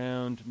Higher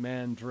Ground.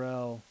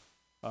 Mandrell,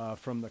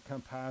 from the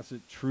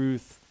Composite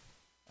Truth.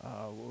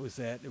 What was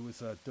that? It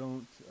was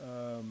Don't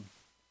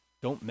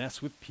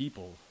Mess with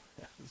People.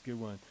 That was a good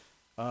one.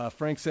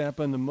 Frank Zappa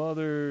and the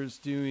Mothers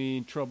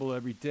doing Trouble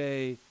Every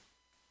Day.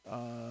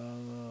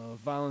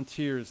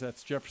 Volunteers,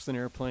 that's Jefferson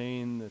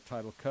Airplane, the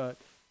title cut.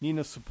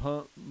 Nina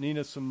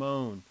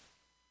Simone,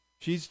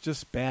 she's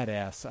just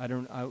badass.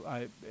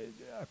 I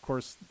of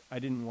course I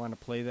didn't want to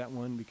play that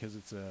one because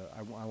it's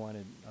I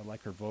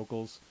like her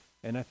vocals,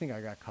 and I think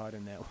I got caught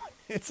in that one.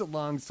 It's a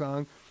long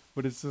song,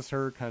 but it's just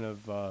her kind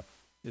of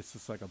it's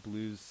just like a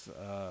blues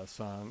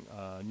song,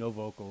 no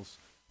vocals,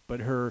 but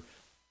her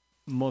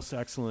most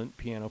excellent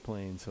piano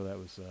playing, so that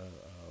was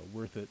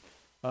worth it.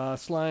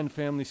 Sly and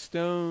Family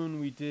Stone,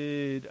 we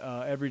did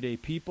Everyday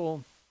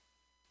People.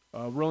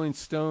 Rolling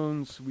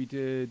Stones, we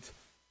did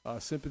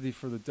Sympathy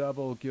for the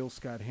Devil, Gil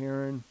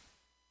Scott-Heron,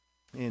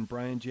 and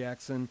Brian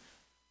Jackson.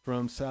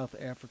 From South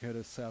Africa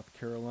to South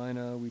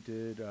Carolina, we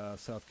did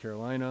South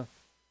Carolina.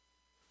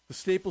 The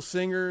Staple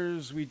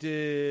Singers, we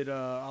did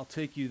I'll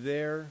Take You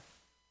There.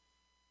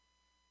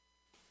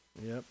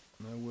 Yep,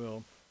 I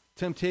will.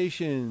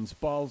 Temptations,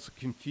 Balls of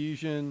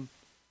Confusion.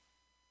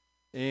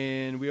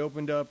 And we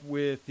opened up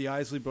with the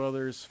Isley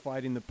Brothers,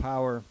 Fighting the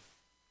Power.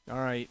 All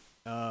right.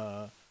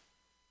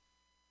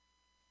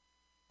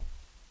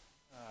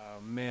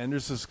 Man,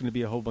 there's just going to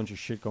be a whole bunch of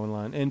shit going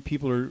on. And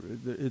people are,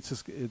 it's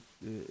just,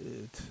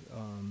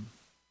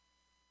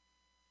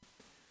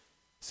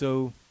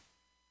 so,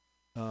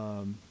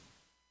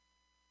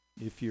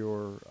 if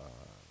you're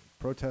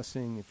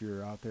protesting, if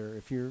you're out there,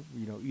 if you're,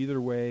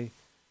 either way,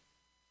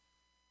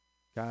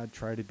 God,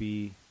 try to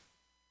be,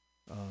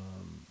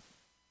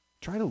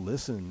 try to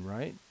listen,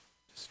 right?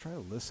 Just try to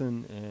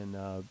listen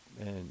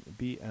and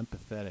be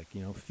empathetic.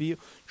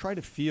 Try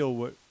to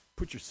feel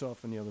put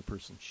yourself in the other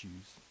person's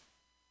shoes.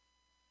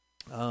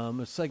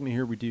 A segment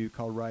here we do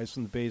called Rise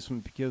from the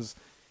Basement because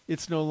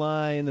it's no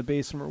lie, in the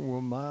basement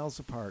we're miles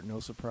apart. No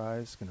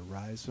surprise, going to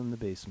rise from the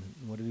basement.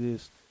 And what it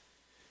is,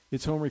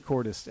 it's home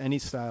recordist. Any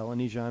style,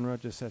 any genre,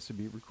 just has to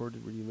be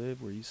recorded where you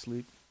live, where you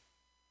sleep.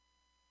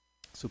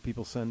 So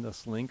people send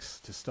us links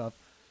to stuff.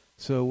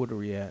 So what are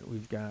we at?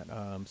 We've got,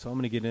 so I'm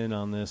going to get in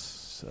on this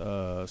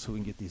so we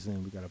can get these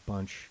in. We got a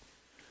bunch.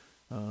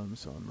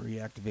 So I'm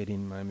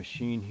reactivating my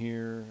machine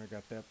here. I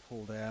got that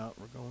pulled out.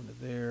 We're going to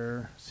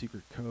there.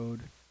 Secret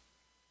code.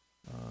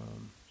 The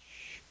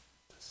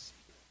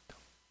secret.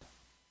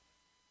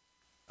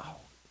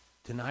 Oh,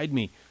 denied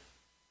me.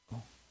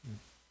 Oh,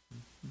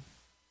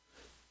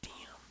 damn.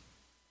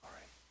 All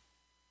right.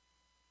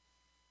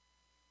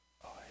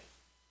 All right.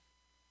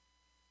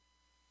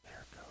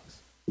 There it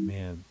goes.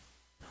 Man.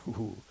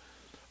 Ooh.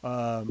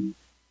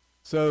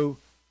 So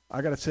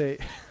I gotta say,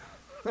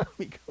 let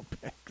me go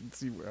back and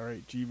see. All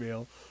right,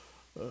 Gmail.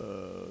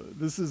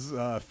 This is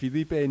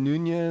Felipe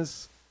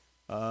Nunez.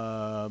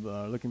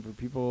 Looking for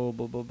people.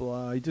 Blah blah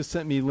blah. He just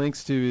sent me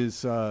links to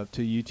his to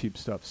YouTube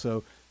stuff.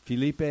 So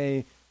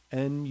Felipe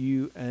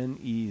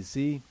Nunez.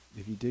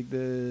 If you dig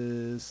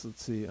this,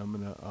 let's see. I'm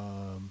gonna.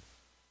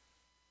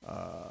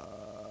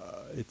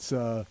 It's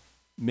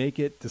Make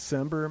It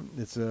December.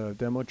 It's a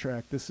demo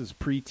track. This is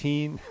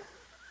preteen.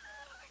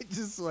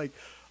 Just like,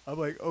 I'm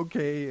like,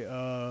 okay,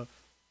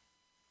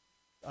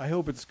 I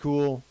hope it's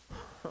cool.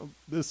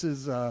 This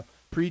is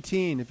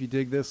preteen. If you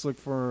dig this, look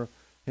for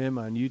him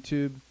on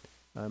YouTube.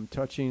 I'm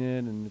touching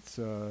it, and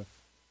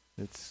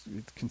it's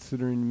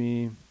considering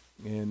me.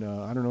 And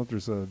I don't know if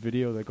there's a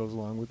video that goes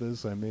along with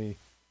this. I may,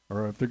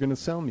 or if they're gonna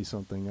sell me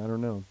something. I don't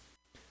know.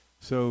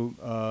 So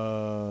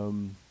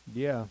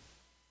yeah.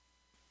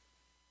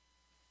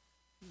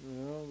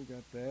 Well, we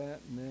got that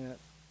and that.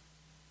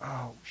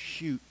 Oh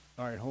shoot.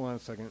 All right, hold on a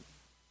second.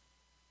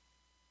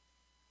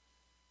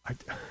 I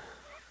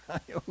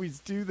always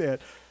do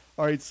that.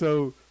 All right,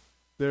 so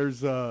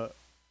there's hold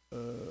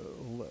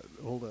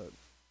on.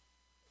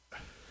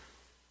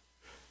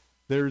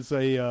 There's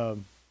a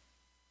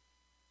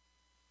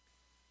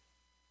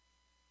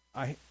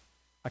I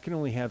can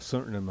only have a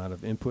certain amount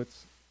of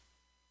inputs.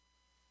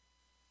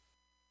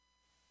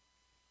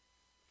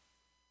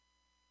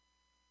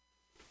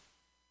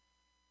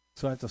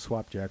 So I have to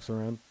swap jacks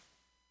around.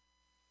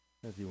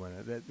 If you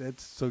want to,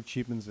 that's so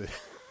cheapens it.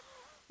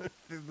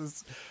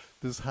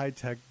 this high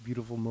tech,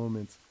 beautiful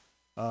moments.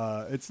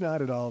 It's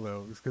not at all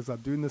though, because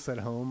I'm doing this at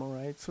home. All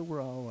right, so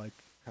we're all like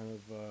kind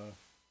of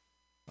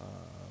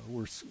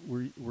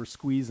we're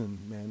squeezing,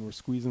 man. We're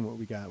squeezing what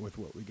we got with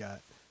what we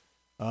got.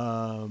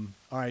 All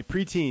right,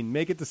 preteen,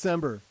 Make It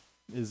December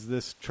is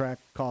this track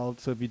called.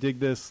 So if you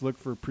dig this, look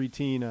for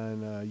preteen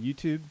on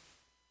YouTube.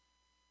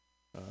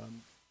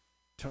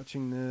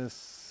 Touching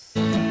this.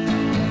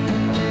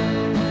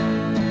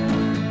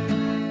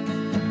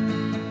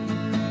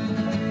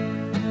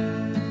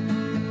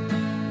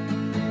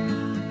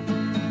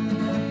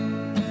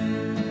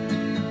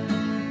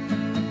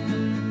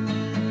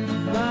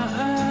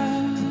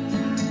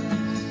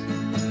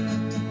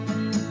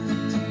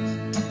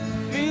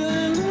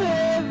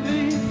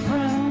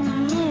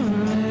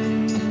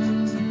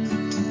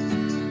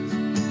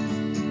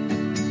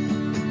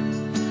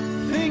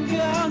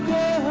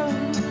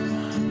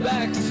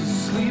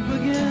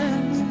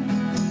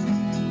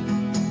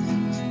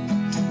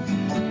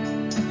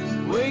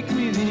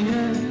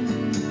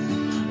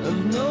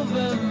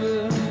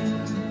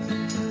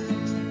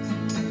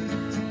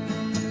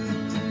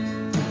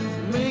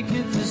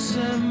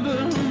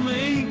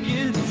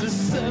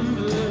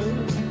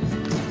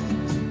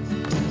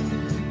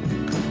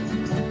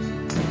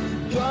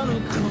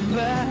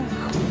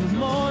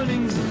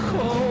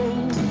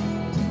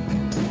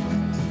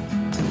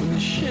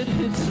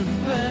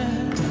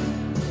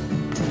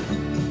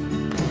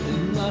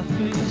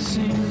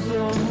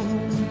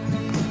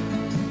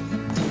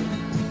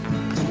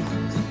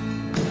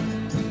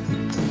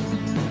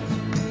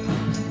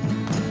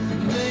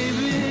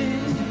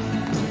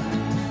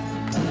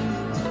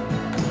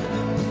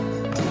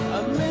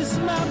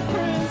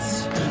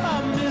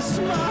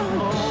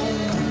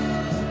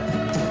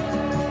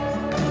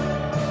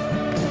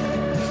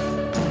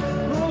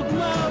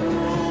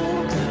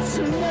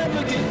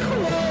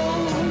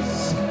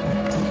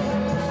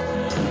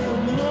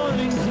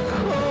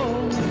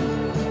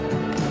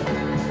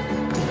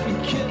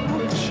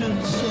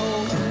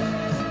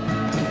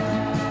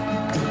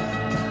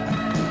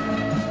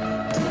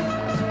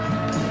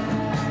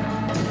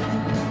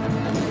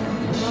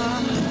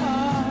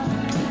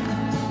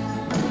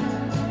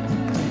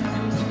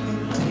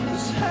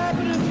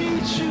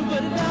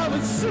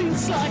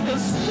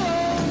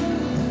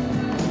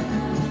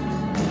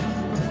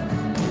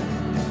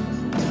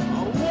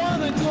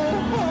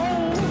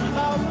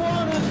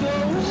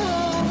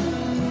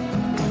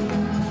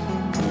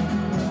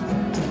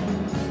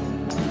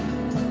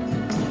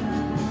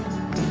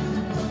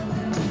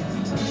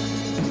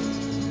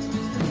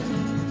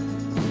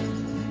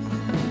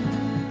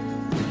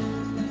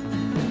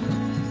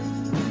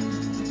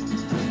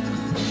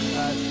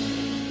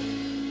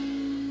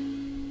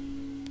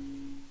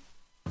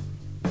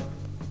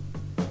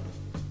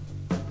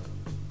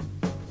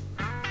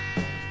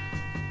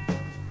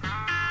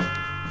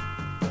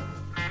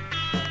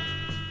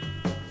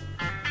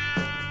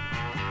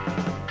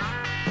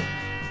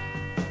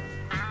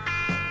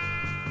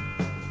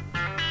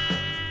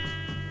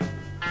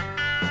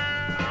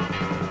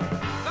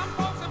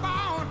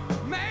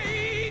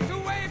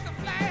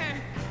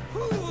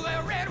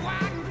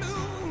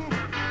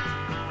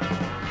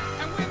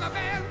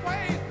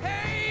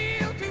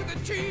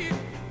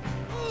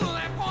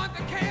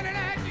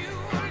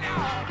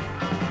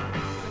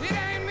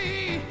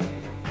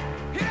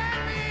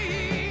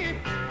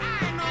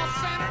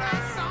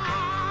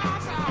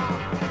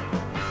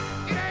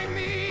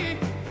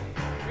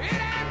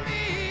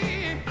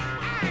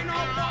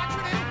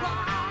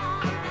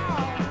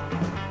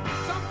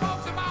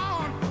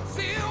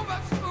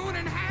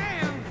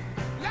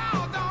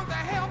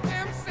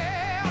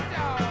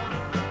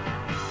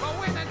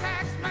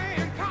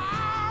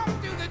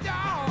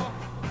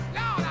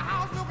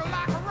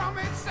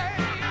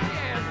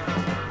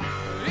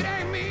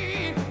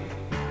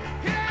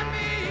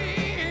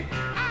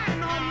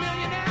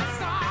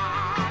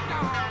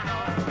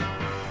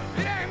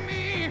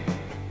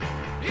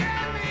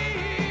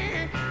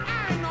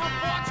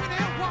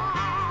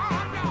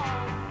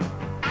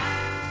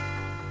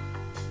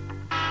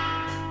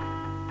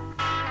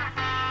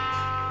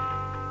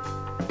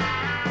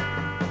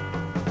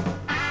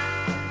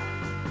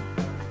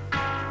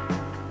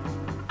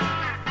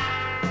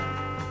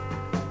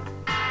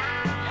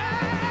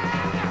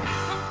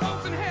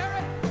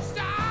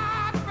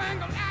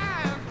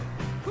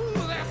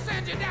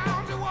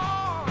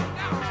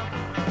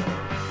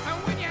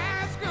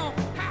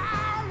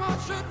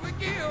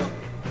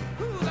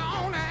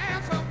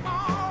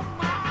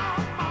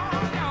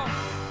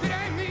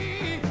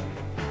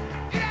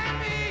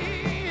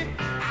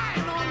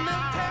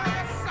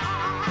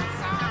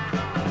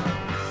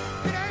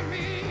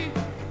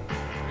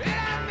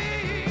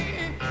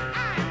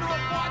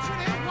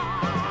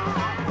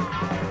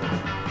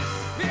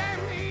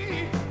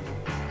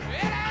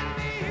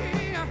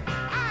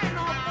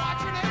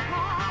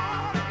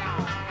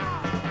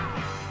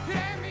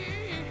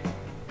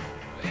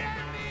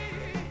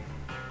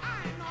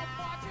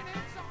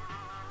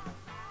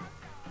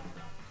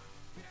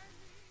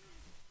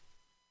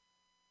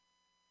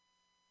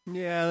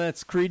 Yeah,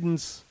 that's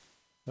Creedence.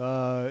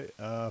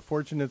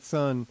 Fortunate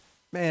Son.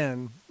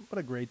 Man, what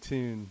a great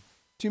tune.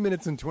 2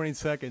 minutes and 20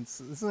 seconds.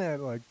 Isn't that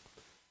like,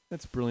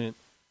 that's brilliant.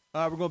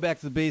 We're going back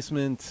to the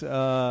basement.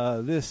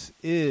 This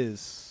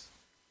is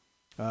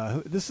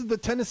the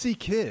Tennessee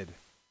Kid.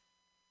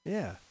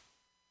 Yeah.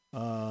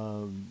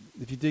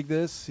 If you dig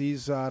this,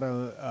 he's out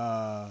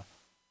of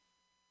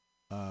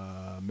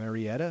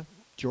Marietta,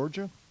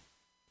 Georgia.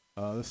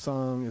 This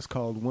song is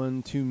called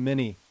One Too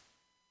Many,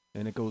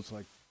 and it goes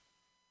like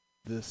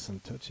this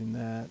and touching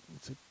that.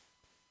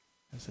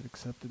 Has it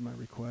accepted my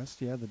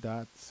request? Yeah, the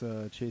dot's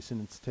chasing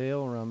its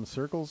tail around the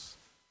circles.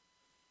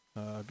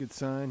 Good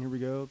sign. Here we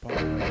go.